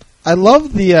alive. I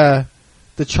love the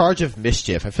charge of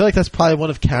mischief. I feel like that's probably one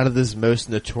of Canada's most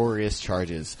notorious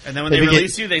charges. And then when they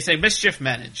release you, they say mischief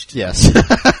managed. Yes.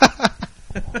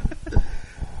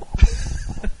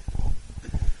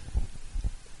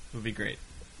 Would be great.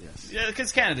 Yes. Yeah,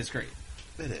 because Canada's great.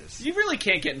 It is. You really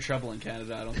can't get in trouble in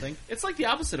Canada, I don't think. It's like the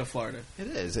opposite of Florida. It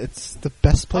is. It's the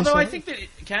best place. Although I on think that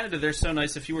Canada, they're so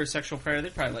nice. If you were a sexual predator,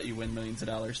 they'd probably let you win millions of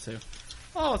dollars too.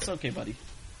 Oh, it's okay, buddy.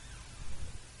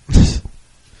 I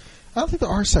don't think there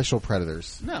are sexual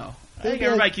predators. No, I think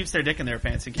everybody keeps their dick in their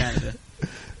pants in Canada.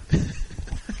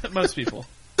 Most people.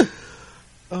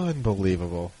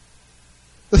 Unbelievable.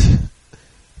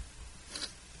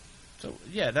 So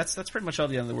yeah, that's pretty much all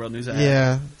the end of the world news I have.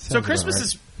 Yeah. So Christmas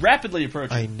is rapidly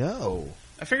approaching. I know.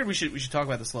 I figured we should talk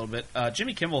about this a little bit.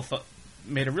 Jimmy Kimmel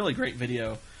made a really great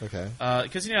video. Okay.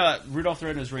 Because you know Rudolph the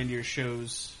Red-Nosed Reindeer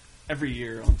shows every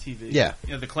year on TV. Yeah.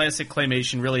 You know the classic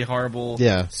claymation, really horrible.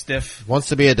 Yeah. Stiff. Wants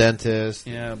to be a dentist.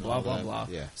 Yeah. Blah blah blah.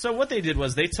 Yeah. So what they did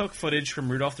was they took footage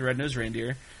from Rudolph the Red-Nosed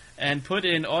Reindeer and put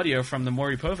in audio from the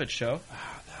Maury Povich show.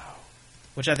 Oh no.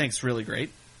 Which I think is really great.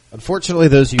 Unfortunately,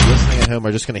 those of you listening at home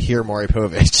are just going to hear Maury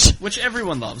Povich. Which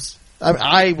everyone loves.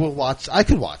 I will watch. I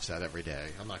could watch that every day.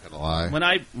 I'm not going to lie.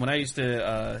 When I used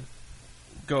to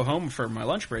go home for my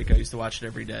lunch break, I used to watch it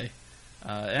every day,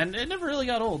 and it never really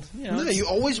got old. You know, no, you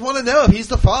always want to know if he's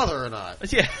the father or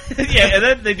not. Yeah, yeah. And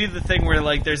then they do the thing where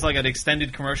like there's like an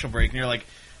extended commercial break, and you're like,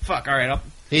 "Fuck, all right,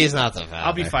 he's not the father.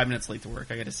 I'll be 5 minutes late to work.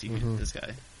 I got to see this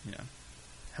guy." You know,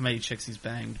 how many chicks he's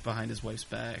banged behind his wife's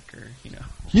back, or you know,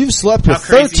 you've slept with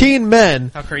 13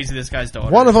 men. How crazy this guy's daughter.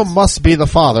 One of them must be the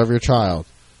father of your child.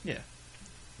 Yeah.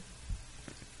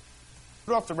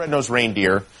 Rudolph the Red-Nosed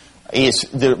Reindeer is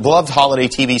the beloved holiday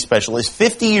TV special. Is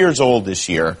 50 years old this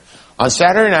year. On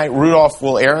Saturday night, Rudolph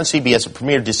will air on CBS. It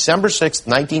premiered December 6th,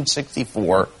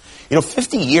 1964. You know,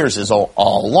 50 years is a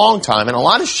long time, and a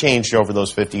lot has changed over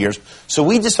those 50 years. So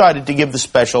we decided to give the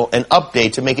special an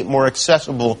update to make it more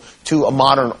accessible to a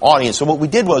modern audience. So what we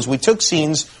did was we took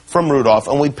scenes from Rudolph,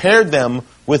 and we paired them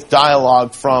with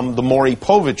dialogue from the Maury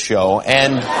Povich show.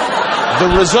 And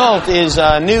the result is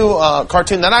a new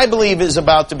cartoon that I believe is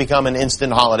about to become an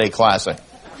instant holiday classic.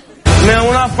 Man,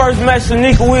 when I first met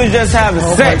Shanika, we was just having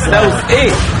sex. That was it.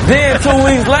 Then 2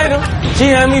 weeks later, she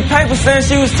handed me paper saying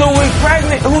she was 2 weeks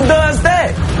pregnant. Who does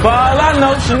that? For all I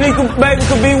know, Shanika baby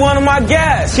could be one of my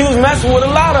guys. She was messing with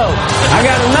a lot of them. I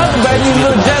got another baby who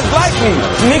look just like me.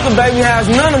 Shanika baby has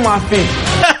none of my feet.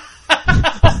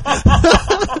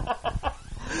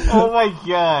 Oh my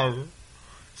god.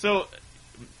 So,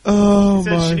 Oh He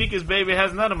says my! Shanika's baby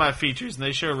has none of my features, and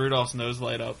they show Rudolph's nose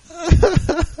light up.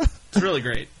 It's really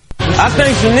great. I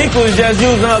think Shanika was just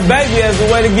using her baby as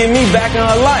a way to get me back in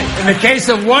her life. In the case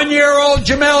of 1-year-old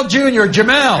Jamel Jr.,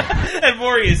 Jamel. And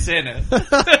Maury is Santa.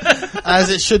 As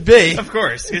it should be. Of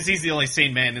course, because he's the only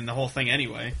sane man in the whole thing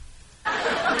anyway.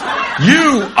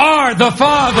 You are the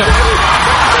father.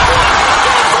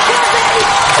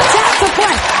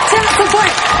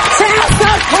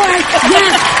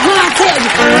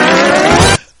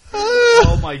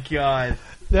 Oh my god.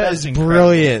 That's incredible.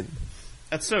 brilliant.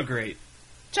 That's so great.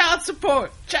 Child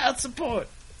support! Child support!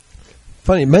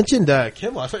 Funny, you mentioned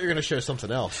Kimmel. I thought you were going to show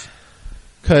something else.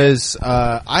 Because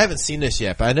I haven't seen this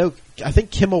yet, but I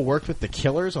think Kimmel worked with the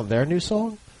Killers on their new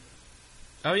song.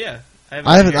 Oh yeah.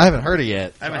 I haven't heard it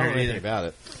yet. I haven't don't heard know it anything either. about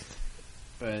it.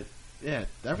 But yeah,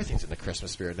 everything's in the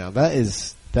Christmas spirit now.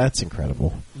 That's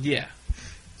incredible. Yeah.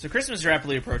 So Christmas is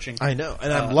rapidly approaching. I know,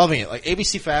 and I'm loving it. Like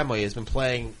ABC Family has been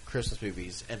playing Christmas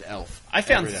movies and Elf. I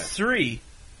found every day.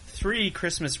 three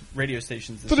Christmas radio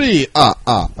stations. This Three. week.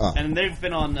 And they've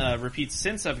been on repeat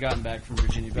since I've gotten back from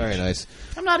Virginia Beach. Very nice.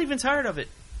 I'm not even tired of it.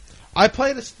 I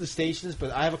play the stations,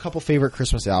 but I have a couple favorite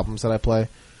Christmas albums that I play.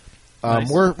 Nice.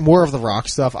 More of the rock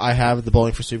stuff. I have the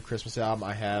Bowling for Soup Christmas album.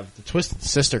 I have the Twisted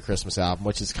Sister Christmas album,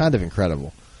 which is kind of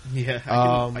incredible. Yeah,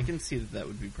 I can see that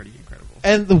would be pretty incredible.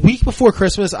 And the week before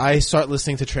Christmas, I start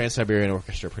listening to Trans-Siberian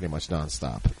Orchestra pretty much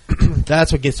nonstop.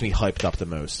 That's what gets me hyped up the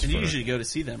most. And you usually go to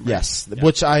see them, right? Yes, Yeah.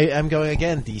 which I am going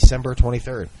again December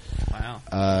 23rd.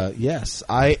 Wow. Yes,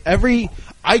 I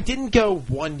didn't go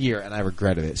 1 year and I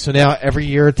regretted it. So now every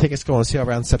year tickets go on sale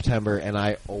around September, and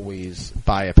I always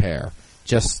buy a pair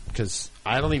just because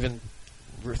I don't even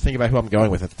think about who I'm going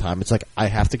with at the time. It's like I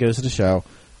have to go to the show.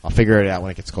 I'll figure it out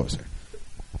when it gets closer.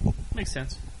 Makes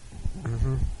sense.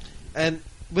 Mm-hmm. And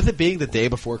with it being the day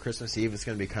before Christmas Eve, it's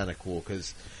going to be kind of cool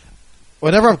because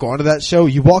whenever I've gone to that show,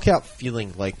 you walk out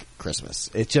feeling like Christmas.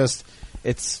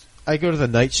 I go to the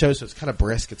night show, so it's kind of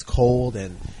brisk. It's cold,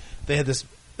 and they had this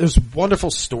wonderful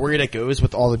story that goes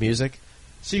with all the music.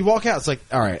 So you walk out, it's like,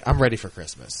 all right, I'm ready for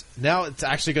Christmas. Now it's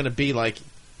actually going to be like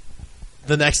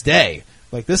the next day.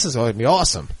 Like, this is going to be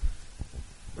awesome.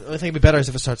 The only thing that'd be better is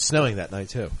if it starts snowing that night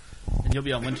too. And you'll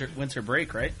be on winter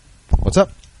break, right? What's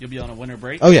up? You'll be on a winter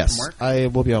break. Oh yes, from work? I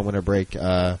will be on winter break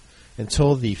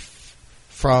until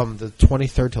from the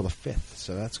 23rd till the 5th.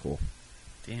 So that's cool.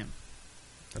 Damn,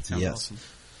 that sounds Yes. awesome.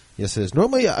 Yes, it is.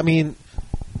 Normally, I mean,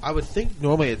 I would think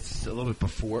normally it's a little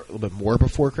bit more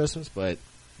before Christmas, but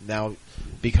now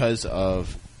because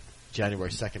of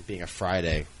January 2nd being a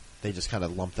Friday, they just kind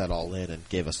of lumped that all in and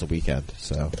gave us the weekend.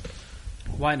 So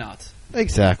Why not?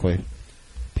 exactly,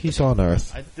 peace on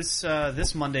earth.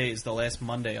 This Monday is the last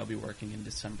Monday I'll be working in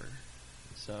December.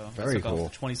 So Very I took cool.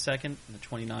 off the 22nd and the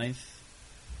 29th,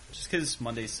 just because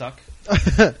Mondays suck.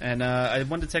 And I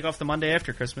wanted to take off the Monday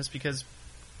after Christmas because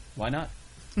why not?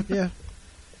 Yeah, I have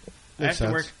Makes to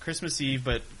sense. work Christmas Eve,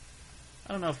 but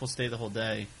I don't know if we'll stay the whole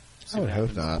day. See I would what hope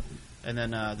happens. not. And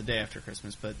then the day after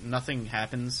Christmas, but nothing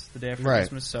happens the day after Right.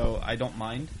 Christmas, so I don't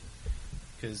mind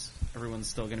because everyone's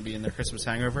still going to be in their Christmas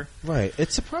hangover. Right.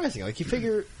 It's surprising. Like, you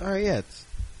figure, all right, yeah,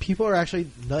 people are actually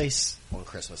nice on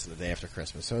Christmas and the day after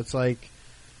Christmas. So it's like,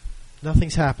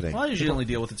 nothing's happening. Well, I usually only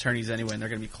deal with attorneys anyway, and they're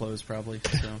going to be closed probably,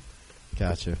 so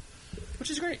Gotcha. which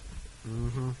is great.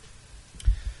 Mm-hmm.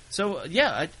 So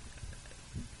yeah,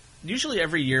 usually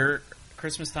every year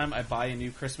Christmas time I buy a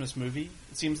new Christmas movie.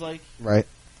 It seems like Right.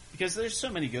 because there's so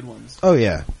many good ones. Oh,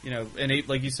 yeah. You know, and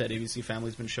like you said, ABC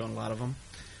Family's been showing a lot of them.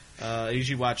 I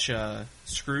usually watch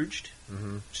Scrooged,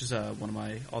 which is one of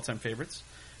my all-time favorites,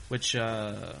 which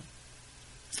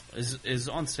is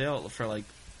on sale for like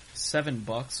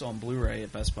 $7 on Blu-ray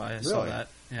at Best Buy. I saw Really? that.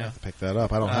 I'll Yeah, have to pick that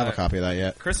up. I don't have a copy of that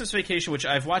yet. Christmas Vacation, which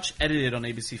I've watched edited on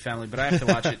ABC Family, but I have to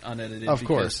watch it unedited. Of because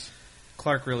course.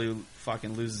 Clark really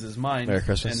fucking loses his mind. Merry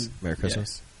Christmas. And, Merry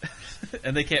Christmas. yeah.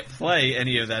 And they can't play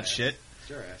any of that shit.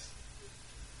 Sure is.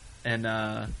 And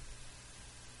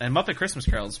Muppet Christmas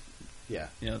Carol's, Yeah.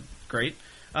 you know, great.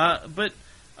 But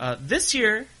this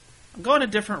year, I'm going a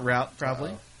different route.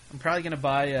 Probably, I'm probably going to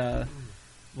buy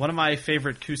one of my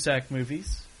favorite Cusack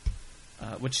movies,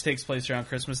 which takes place around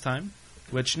Christmas time,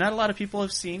 which not a lot of people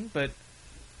have seen, but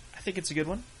I think it's a good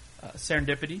one.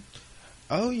 Serendipity.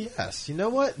 Oh, yes. You know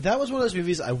what? That was one of those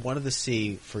movies I wanted to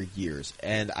see for years,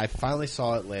 and I finally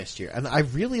saw it last year, and I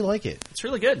really like it. It's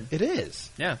really good. It is.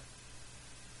 Yeah.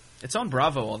 It's on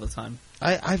Bravo all the time.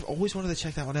 I've always wanted to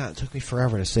check that one out. It took me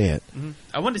forever to see it. Mm-hmm.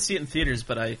 I wanted to see it in theaters,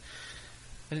 but I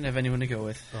didn't have anyone to go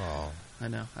with. Oh. I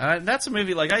know. That's a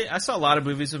movie, like, I saw a lot of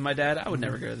movies with my dad. I would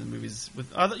never go to the movies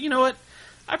with... you know what?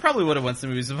 I probably would have went to the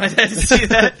movies with my dad to see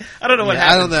that. I don't know what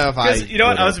happened. I don't know if I. You know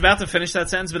what? I was about to finish that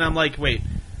sentence, but I'm like, wait.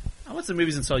 I went to the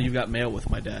movies and saw You've Got Mail with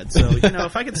my dad. So,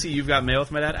 if I could see You've Got Mail with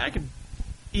my dad, I could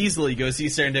easily go see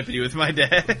Serendipity with my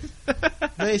dad.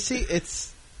 No, you see,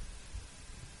 Is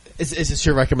this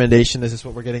your recommendation? Is this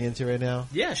what we're getting into right now?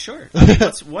 Yeah, sure. I mean,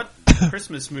 what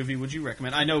Christmas movie would you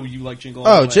recommend? I know you like Jingle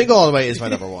All the Way. Jingle All the Way is my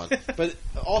number one. But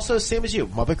also, same as you,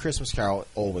 Muppet Christmas Carol,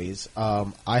 always.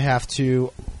 I have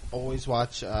to always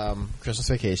watch Christmas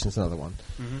Vacation is another one.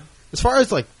 Mm-hmm. As far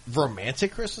as, like,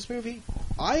 romantic Christmas movie,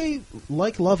 I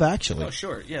like Love Actually. Oh,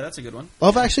 sure. Yeah, that's a good one.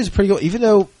 Love Actually is pretty good, even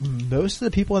though most of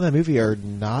the people in that movie are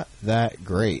not that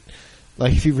great.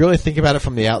 Like, if you really think about it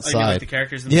from the outside. Oh, you like the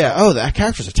characters themselves? Yeah, the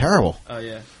characters are terrible. Oh,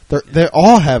 yeah. They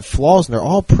all have flaws, and they're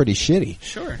all pretty shitty.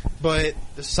 Sure. But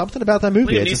there's something about that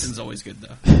movie. Liam Neeson's always good,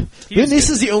 though. Liam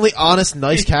Neeson's the only honest,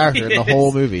 nice character in the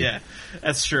whole movie. Yeah,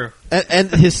 that's true. And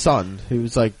his son,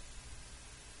 who's like...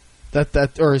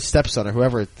 That or his stepson, or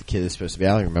whoever the kid is supposed to be. I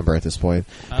don't even remember at this point.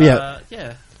 But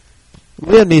yeah.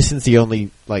 Liam Neeson's the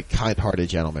only, like, kind-hearted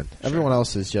gentleman. Sure. Everyone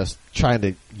else is just trying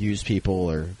to use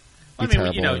people or be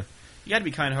terrible. You got to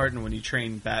be kind-hearted when you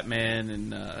train Batman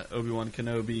and Obi-Wan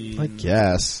Kenobi. I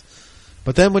guess.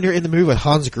 But then when you're in the movie with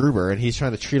Hans Gruber and he's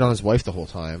trying to cheat on his wife the whole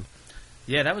time.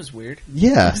 Yeah, that was weird.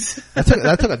 Yeah.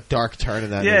 that took a dark turn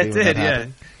in that movie. Yeah, it did, yeah.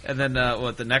 And then,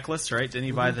 the necklace, right? Didn't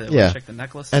he buy the chick the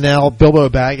necklace? And now Bilbo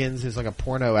Baggins is like a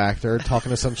porno actor talking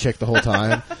to some chick the whole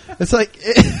time. It's like...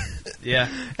 Yeah.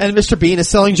 And Mr. Bean is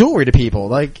selling jewelry to people.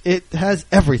 Like, it has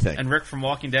everything. And Rick from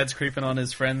Walking Dead's creeping on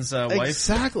his friend's wife.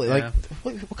 Exactly. Yeah.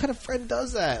 Like, what kind of friend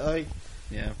does that? Like,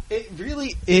 yeah. It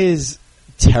really is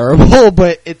terrible,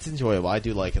 but it's enjoyable. I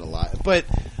do like it a lot. But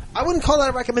I wouldn't call that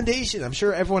a recommendation. I'm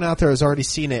sure everyone out there has already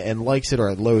seen it and likes it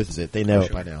or loathes it. They know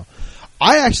it by now.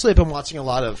 I actually have been watching a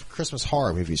lot of Christmas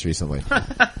horror movies recently.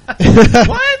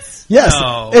 What? Yes.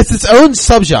 No. It's its own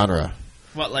subgenre.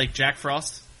 What, like Jack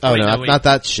Frost? Oh, no, not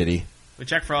that shitty. But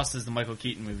Jack Frost is the Michael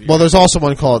Keaton movie. Well, there's also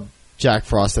one called Jack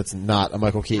Frost that's not a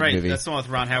Michael Keaton movie. Right, that's the one with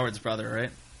Ron Howard's brother, right?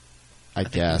 I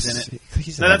guess. He's in it.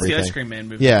 He's no, that's the Ice Cream Man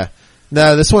movie. Yeah.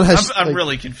 No, this one has... I'm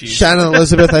really confused. Shannon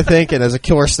Elizabeth, I think, and as a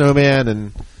killer snowman,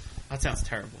 and... That sounds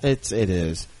terrible. It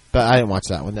is. But I didn't watch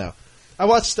that one, no. I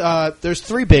watched... there's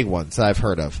 3 big ones that I've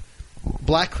heard of.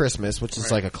 Black Christmas, which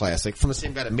is like a classic, from the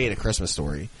same guy that made A Christmas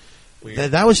Story.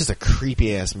 Weird. That was just a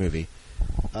creepy-ass movie.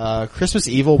 Christmas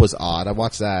Evil was odd. I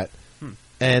watched that.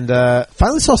 And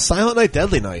finally saw Silent Night,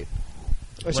 Deadly Night.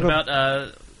 What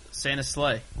about Santa's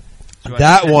Sleigh?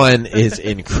 That one is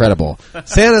incredible.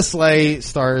 Santa's Sleigh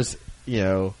stars,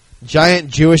 giant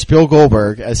Jewish Bill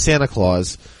Goldberg as Santa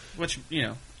Claus. Which,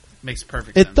 makes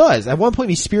perfect sense. It does. At one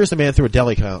point, he spears a man through a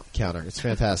deli counter. It's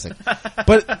fantastic.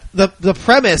 But the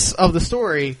premise of the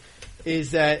story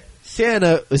is that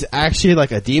Santa was actually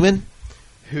like a demon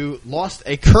who lost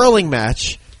a curling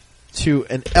match to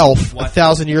an elf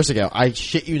 1,000 years ago. I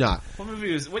shit you not.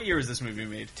 What year was this movie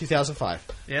made? 2005.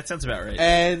 Yeah, that sounds about right.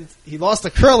 And he lost a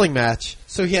curling match,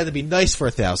 so he had to be nice for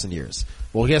 1,000 years.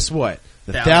 Well, guess what?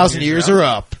 The 1,000 years are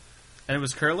up. And it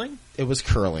was curling? It was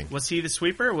curling. Was he the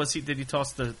sweeper, or did he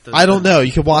toss the I don't know.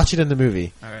 You can watch it in the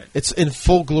movie. All right. It's in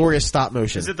full glorious stop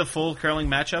motion. Is it the full curling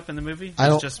matchup in the movie? I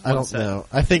don't know.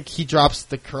 I think he drops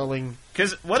the curling.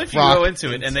 Because what if you go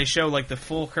into it and they show like the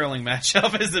full curling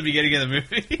matchup as the beginning of the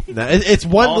movie? No, it's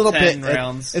one All little 10 bit.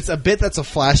 rounds. It's a bit that's a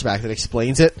flashback that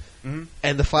explains it, Mm-hmm.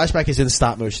 and the flashback is in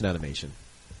stop motion animation.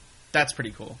 That's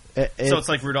pretty cool. So it's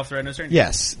like Rudolph the Red-Nosed Reindeer?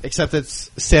 Yes, except it's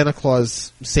Santa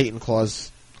Claus, Satan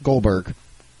Claus, Goldberg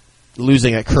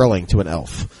losing at curling to an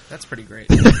elf. That's pretty great.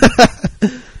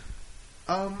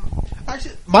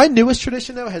 Actually, my newest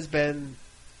tradition though has been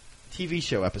TV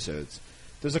show episodes.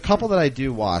 There's a couple that I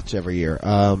do watch every year.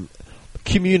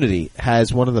 Community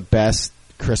has one of the best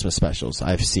Christmas specials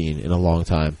I've seen in a long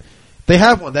time. They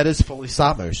have one that is fully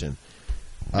stop motion.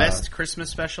 Best Christmas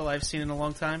special I've seen in a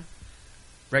long time?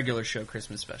 Regular show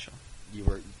Christmas special.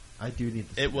 I do need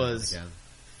to see It was again.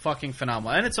 fucking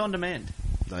phenomenal. And it's on demand.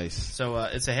 Nice. So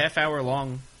it's a half-hour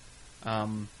long.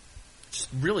 Just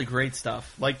really great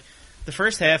stuff. Like, the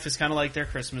first half is kind of like their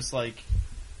Christmas, like,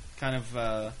 kind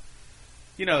of,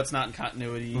 it's not in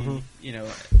continuity. Mm-hmm.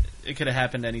 It could have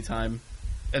happened anytime.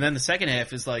 And then the second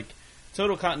half is like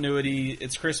total continuity.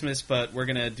 It's Christmas, but we're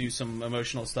gonna do some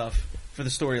emotional stuff for the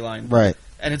storyline, right?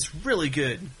 And it's really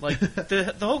good. Like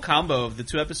the whole combo of the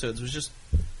 2 episodes was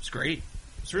great.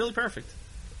 It's really perfect.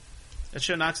 That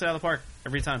show knocks it out of the park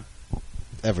every time.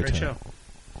 Every Great time. show.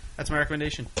 That's my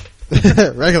recommendation.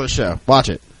 Regular show. Watch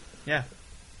it. Yeah,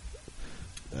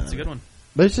 it's a good one.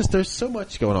 But there's so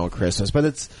much going on with Christmas.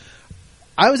 But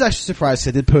I was actually surprised.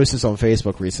 I did post this on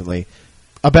Facebook recently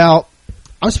about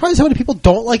I'm surprised how many people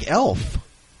don't like Elf.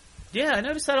 Yeah, I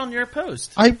noticed that on your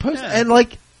post. And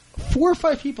like 4 or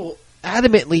 5 people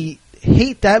adamantly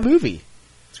hate that movie.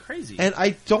 It's crazy. And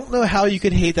I don't know how you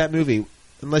could hate that movie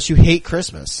unless you hate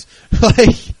Christmas.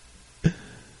 Like,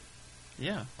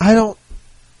 yeah. I don't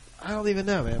even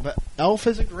know, man. But Elf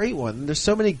is a great one. There's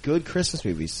so many good Christmas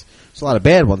movies. There's a lot of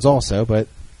bad ones also, but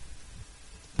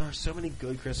there are so many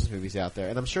good Christmas movies out there,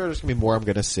 and I'm sure there's gonna be more I'm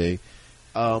gonna see.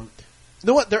 You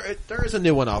know what? There is a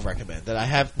new one I'll recommend that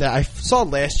I saw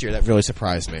last year that really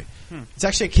surprised me. It's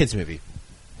actually a kids movie,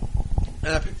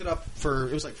 and I picked it up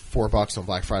it was like $4 on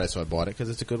Black Friday, so I bought it because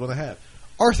it's a good one to have.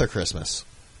 Arthur Christmas.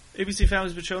 ABC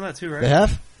Family's been showing that too, right? They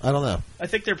have? I don't know. I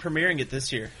think they're premiering it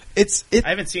this year. I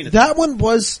haven't seen it. That one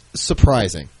was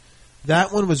surprising.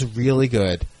 That one was really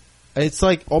good. It's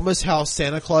like almost how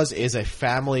Santa Claus is a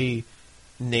family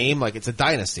name, like it's a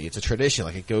dynasty, it's a tradition,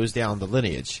 like it goes down the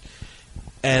lineage.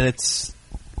 And it's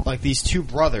like these 2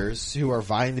 brothers who are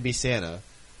vying to be Santa.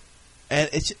 And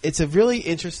it's a really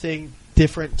interesting,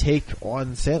 different take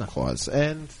on Santa Claus.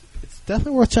 And it's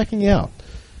definitely worth checking out.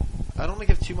 I don't want to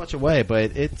give too much away,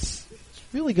 but it's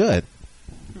really good.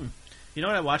 You know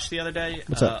what I watched the other day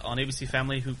on ABC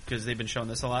Family, because they've been showing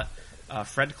this a lot?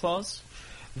 Fred Claus.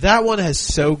 That one has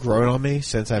so grown on me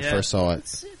since I first saw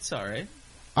it. It's all right.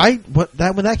 When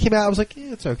that came out, I was like,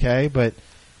 yeah, it's okay, but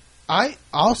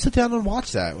I'll sit down and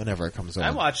watch that whenever it comes on.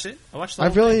 I watched it. I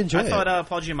really enjoyed it. I thought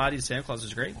Paul Giamatti's Santa Claus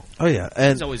was great. Oh yeah,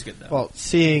 and he's always good though. Well,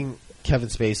 seeing Kevin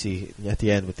Spacey at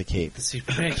the end with the cape, the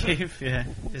Superman cape, yeah,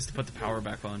 is to put the power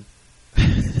back on.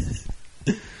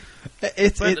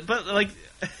 But like,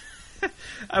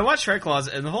 I watched Fred Claus,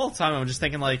 and the whole time I'm just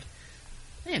thinking like,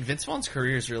 man, Vince Vaughn's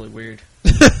career is really weird.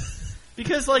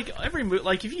 Because like every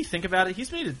like if you think about it,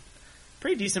 he's made a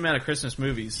pretty decent amount of Christmas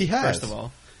movies. He has. First of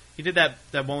all, he did that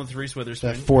one with Reese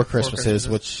Witherspoon. That Four Christmases,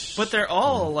 which... But they're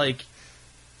all, like...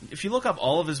 If you look up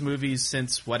all of his movies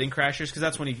since Wedding Crashers, because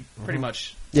that's when he pretty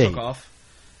much took off.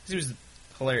 Because he was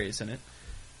hilarious in it.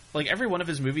 Like, every one of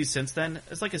his movies since then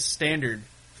is like a standard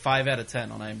 5 out of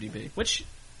 10 on IMDb. Which,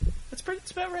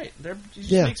 it's about right. He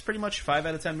just makes pretty much 5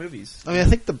 out of 10 movies. I mean, I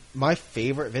think my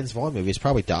favorite Vince Vaughn movie is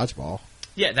probably Dodgeball.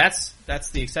 Yeah, that's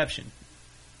the exception.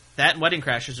 That and Wedding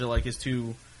Crashers are like his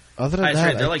two... Other than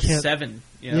that, they're like 7.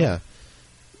 You know? Yeah.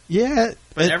 Yeah.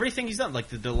 But everything he's done, like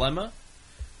The Dilemma,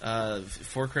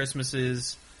 Four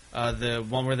Christmases, the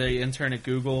one where they intern at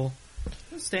Google,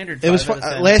 standard 5 it was out of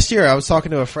 10. Last year I was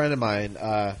talking to a friend of mine,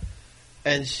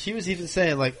 and she was even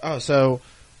saying, like, oh, so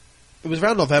it was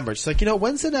around November. She's like,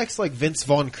 when's the next, like, Vince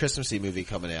Vaughn Christmassy movie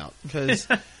coming out? Because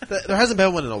there hasn't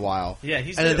been one in a while. Yeah,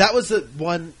 he's and that was the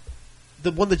one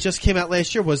that just came out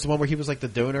last year was the one where he was, like, the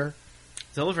donor.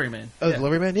 Delivery Man. Oh, yeah.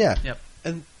 Delivery Man, yeah. Yep.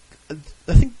 And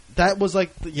I think that was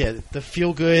like, the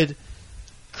feel-good,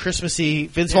 Christmassy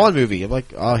Vince Vaughn movie. I'm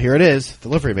like, oh, here it is,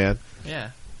 Delivery Man.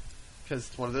 Yeah. Because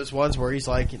it's one of those ones where he's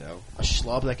like, a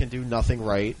schlub that can do nothing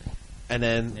right, and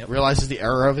then realizes the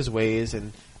error of his ways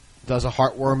and does a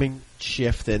heartwarming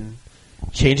shift and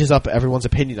changes up everyone's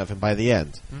opinion of him by the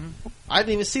end. Mm-hmm. I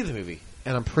didn't even see the movie,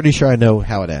 and I'm pretty sure I know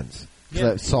how it ends.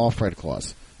 Because I saw Fred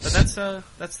Claus. But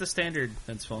that's the standard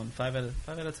Vince Vaughn, 5 out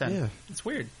of 10. Yeah. It's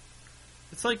weird.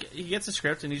 It's like he gets a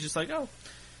script and he's just like,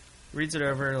 reads it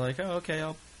over, like, oh, okay,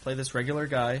 I'll play this regular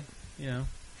guy,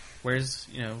 wears,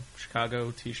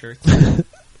 Chicago t-shirts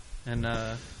and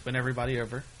win everybody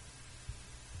over.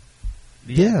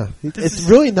 Yeah, it's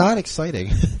really not exciting.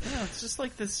 Yeah, it's just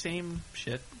like the same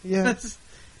shit. Yeah.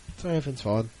 Sorry, Vince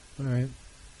Vaughn. All right.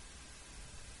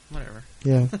 Whatever.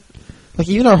 Yeah. Like,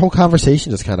 even our whole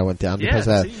conversation just kind of went down because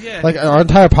of that. See, like, our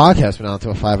entire podcast went on to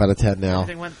a 5 out of 10 now.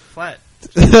 Everything went flat.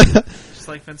 Just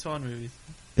like Vince Vaughn movies.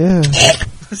 Yeah.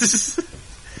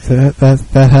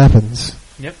 that happens.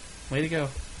 Yep. Way to go.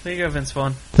 Way to go, Vince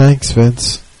Vaughn. Thanks,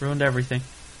 Vince. Ruined everything.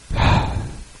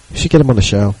 You should get him on the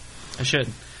show. I should.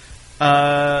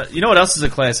 You know what else is a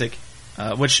classic?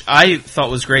 Which I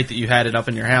thought was great that you had it up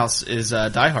in your house, is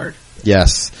Die Hard.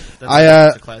 Yes.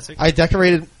 That's a classic. I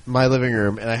decorated my living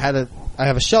room, and I have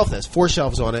a shelf that has 4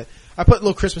 shelves on it. I put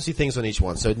little Christmassy things on each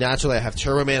one. So naturally, I have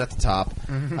Turbo Man at the top.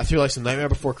 Mm-hmm. I threw like some Nightmare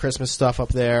Before Christmas stuff up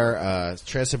there,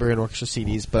 Trans-Siberian Orchestra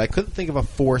CDs, but I couldn't think of a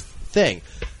 4th thing.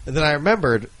 And then I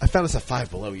remembered, I found this at Five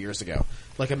Below years ago,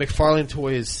 like a McFarlane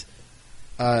Toys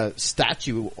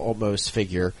statue almost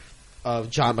figure of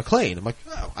John McClane. I'm like,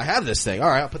 oh, I have this thing. All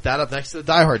right, I'll put that up next to the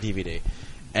Die Hard DVD.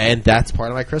 And that's part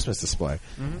of my Christmas display.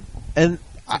 Mm-hmm. And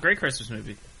it's a great Christmas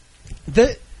movie.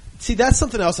 See, that's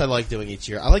something else I like doing each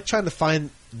year. I like trying to find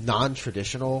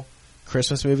non-traditional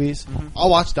Christmas movies. Mm-hmm.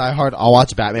 I'll watch Die Hard. I'll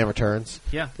watch Batman Returns.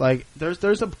 Yeah. Like,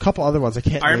 there's a couple other ones I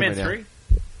can't Iron name Man right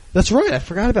 3? That's right. I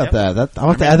forgot about Yep. that. I'll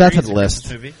have to add that to the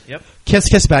list. Movie. Yep. Kiss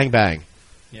Kiss Bang Bang.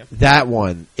 Yep. That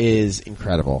one is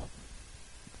incredible.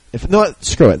 If no,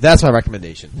 screw it. That's my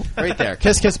recommendation right there.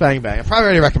 Kiss Kiss Bang Bang. I probably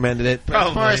already recommended it. But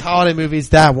as far as holiday movies,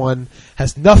 that one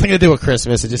has nothing to do with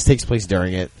Christmas. It just takes place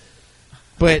during it.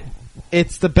 But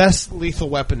it's the best Lethal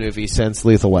Weapon movie since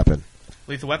Lethal Weapon.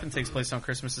 Lethal Weapon takes place on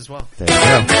Christmas as well. There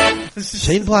you go.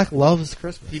 Shane Black loves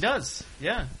Christmas. He does.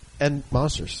 Yeah. And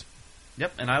monsters.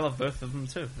 Yep, and I love both of them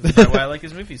too. That's probably why I like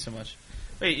his movies so much.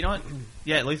 Wait, you know what?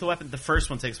 Yeah, Lethal Weapon, the first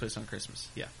one takes place on Christmas.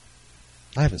 Yeah.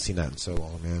 I haven't seen that in so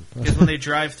long, man. Because when they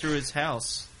drive through his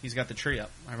house, he's got the tree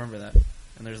up. I remember that.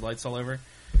 And there's lights all over.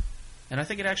 And I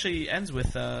think it actually ends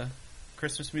with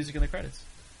Christmas music in the credits.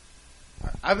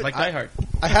 Like Die Hard.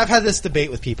 I have had this debate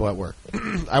with people at work.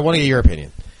 I want to get your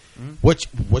opinion. Mm-hmm.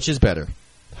 Which is better?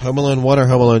 Home Alone 1 or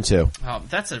Home Alone 2? Oh,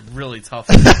 that's a really tough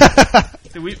one.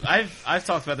 Dude, I've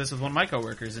talked about this with one of my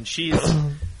coworkers, and she is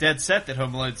dead set that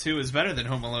Home Alone 2 is better than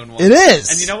Home Alone 1. It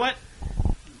is! And you know what?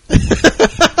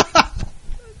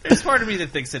 There's part of me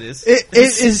that thinks it is. It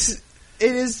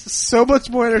is so much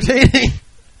more entertaining.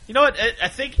 You know what? I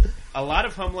think a lot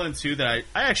of Home Alone 2 that I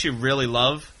actually really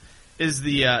love is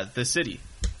the city.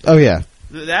 Oh, yeah.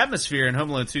 The atmosphere in Home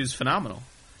Alone 2 is phenomenal.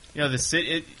 You know, the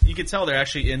city. You can tell they're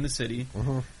actually in the city,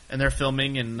 and they're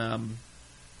filming, and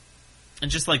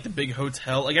just like the big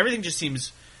hotel, like everything just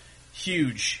seems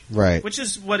huge, right? Which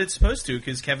is what it's supposed to,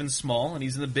 because Kevin's small and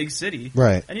he's in the big city,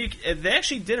 right? And they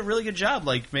actually did a really good job,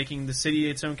 like making the city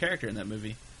its own character in that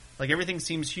movie. Like everything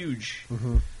seems huge.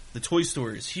 Mm-hmm. The toy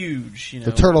store is huge. You know,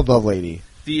 the Turtle Dove Lady.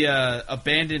 The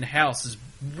abandoned house is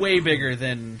way bigger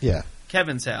than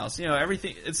Kevin's house. You know,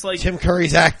 everything. It's like Tim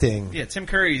Curry's acting. Yeah, Tim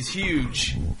Curry's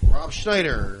huge. Rob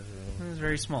Schneider. He's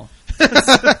very small.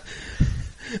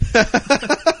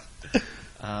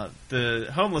 The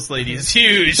homeless lady is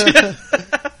huge. The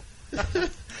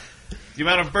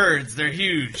amount of birds, they're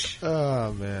huge.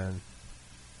 Oh man.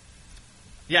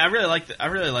 Yeah, I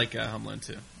really like Home Alone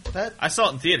 2. I saw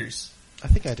it in theaters. I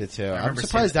think I did too. I'm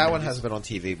surprised that one hasn't been on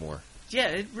TV more. Yeah,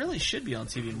 it really should be on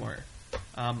TV more.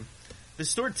 The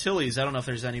store Tilly's, I don't know if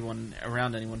there's anyone,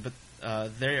 but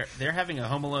they're having a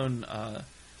Home Alone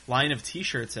line of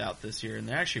T-shirts out this year, and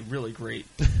they're actually really great.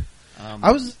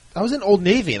 I was in Old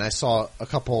Navy and I saw a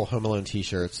couple Home Alone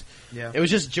T-shirts. Yeah, it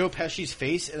was just Joe Pesci's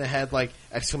face and it had like ! !@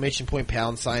 like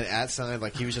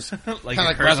he was just like like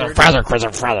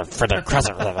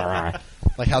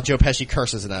like how Joe Pesci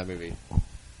curses in that movie.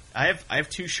 I have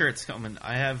two shirts coming.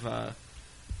 I have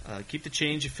Keep the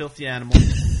Change, You Filthy Animal,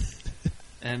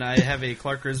 and I have a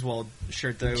Clark Griswold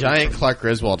shirt. Giant Clark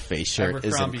Griswold face shirt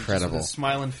is incredible. With a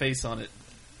smiling face on it.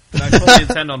 That I totally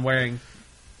intend on wearing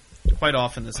quite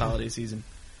often this holiday season.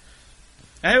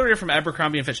 I ordered from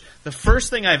Abercrombie & Fitch. The first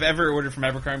thing I've ever ordered from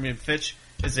Abercrombie & Fitch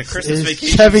is a Christmas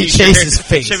vacation Chevy Chase's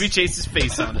face. Chevy Chase's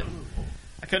face on it.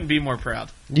 I couldn't be more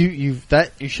proud. You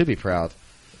should be proud.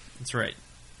 That's right.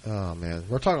 Oh man,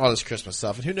 we're talking all this Christmas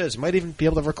stuff, and who knows? Might even be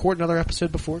able to record another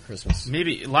episode before Christmas.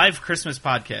 Maybe live Christmas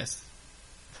podcast.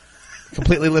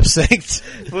 Completely lip synced.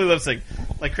 Completely lip synced,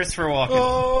 like Christopher Walken.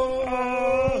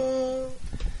 Oh.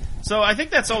 So I think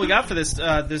that's all we got for this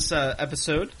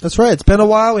episode. That's right. It's been a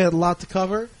while. We had a lot to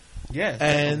cover. Yeah,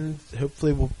 and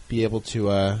hopefully we'll be able to.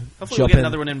 Hopefully we'll get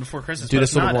another one in before Christmas. Do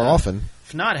this a little more often.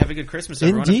 If not, have a good Christmas,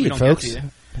 everyone. Indeed, if we don't folks. Get to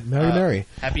you. Merry.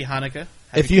 Happy Hanukkah.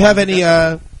 If you have any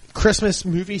Christmas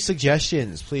movie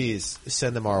suggestions, please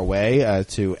send them our way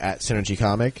to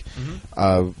 @SynergyComic.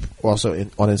 Also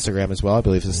on Instagram as well. I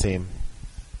believe it's the same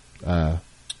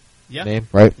name,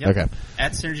 right? Yep. Okay.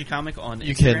 @SynergyComic on Instagram.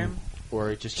 You can,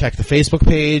 or just check the Facebook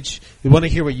page. We want to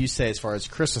hear what you say as far as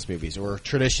Christmas movies or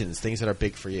traditions, things that are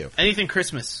big for you. Anything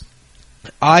Christmas.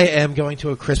 I am going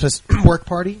to a Christmas work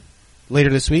party later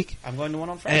this week. I'm going to one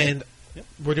on Friday. And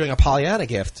we're doing a Pollyanna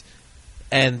gift.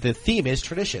 And the theme is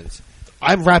traditions.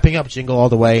 I'm wrapping up Jingle All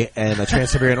the Way and a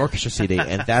Trans-Siberian Orchestra CD,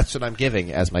 and that's what I'm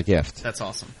giving as my gift. That's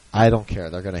awesome. I don't care.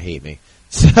 They're going to hate me.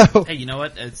 So hey, you know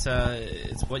what? It's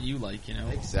what you like, you know?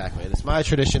 Exactly. It's my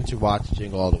tradition to watch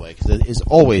Jingle All the Way, because it is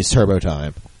always turbo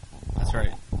time. That's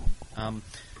right. I'm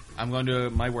going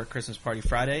to my work Christmas party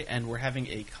Friday, and we're having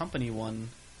a company one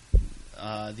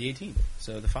the 18th,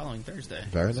 so the following Thursday.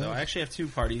 Very nice. So I actually have two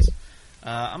parties.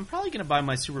 I'm probably going to buy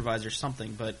my supervisor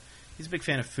something, but he's a big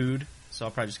fan of food, so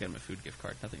I'll probably just get him a food gift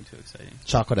card. Nothing too exciting.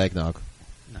 Chocolate eggnog.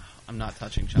 No, I'm not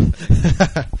touching chocolate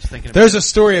eggnog. Just thinking There's a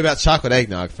story about chocolate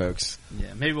eggnog, folks.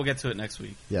 Yeah, maybe we'll get to it next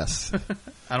week. Yes.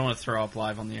 I don't want to throw up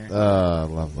live on the air.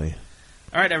 Lovely.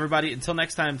 All right, everybody. Until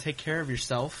next time, take care of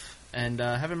yourself, and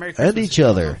have a Merry Christmas. And each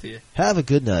other. Have a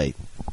good night.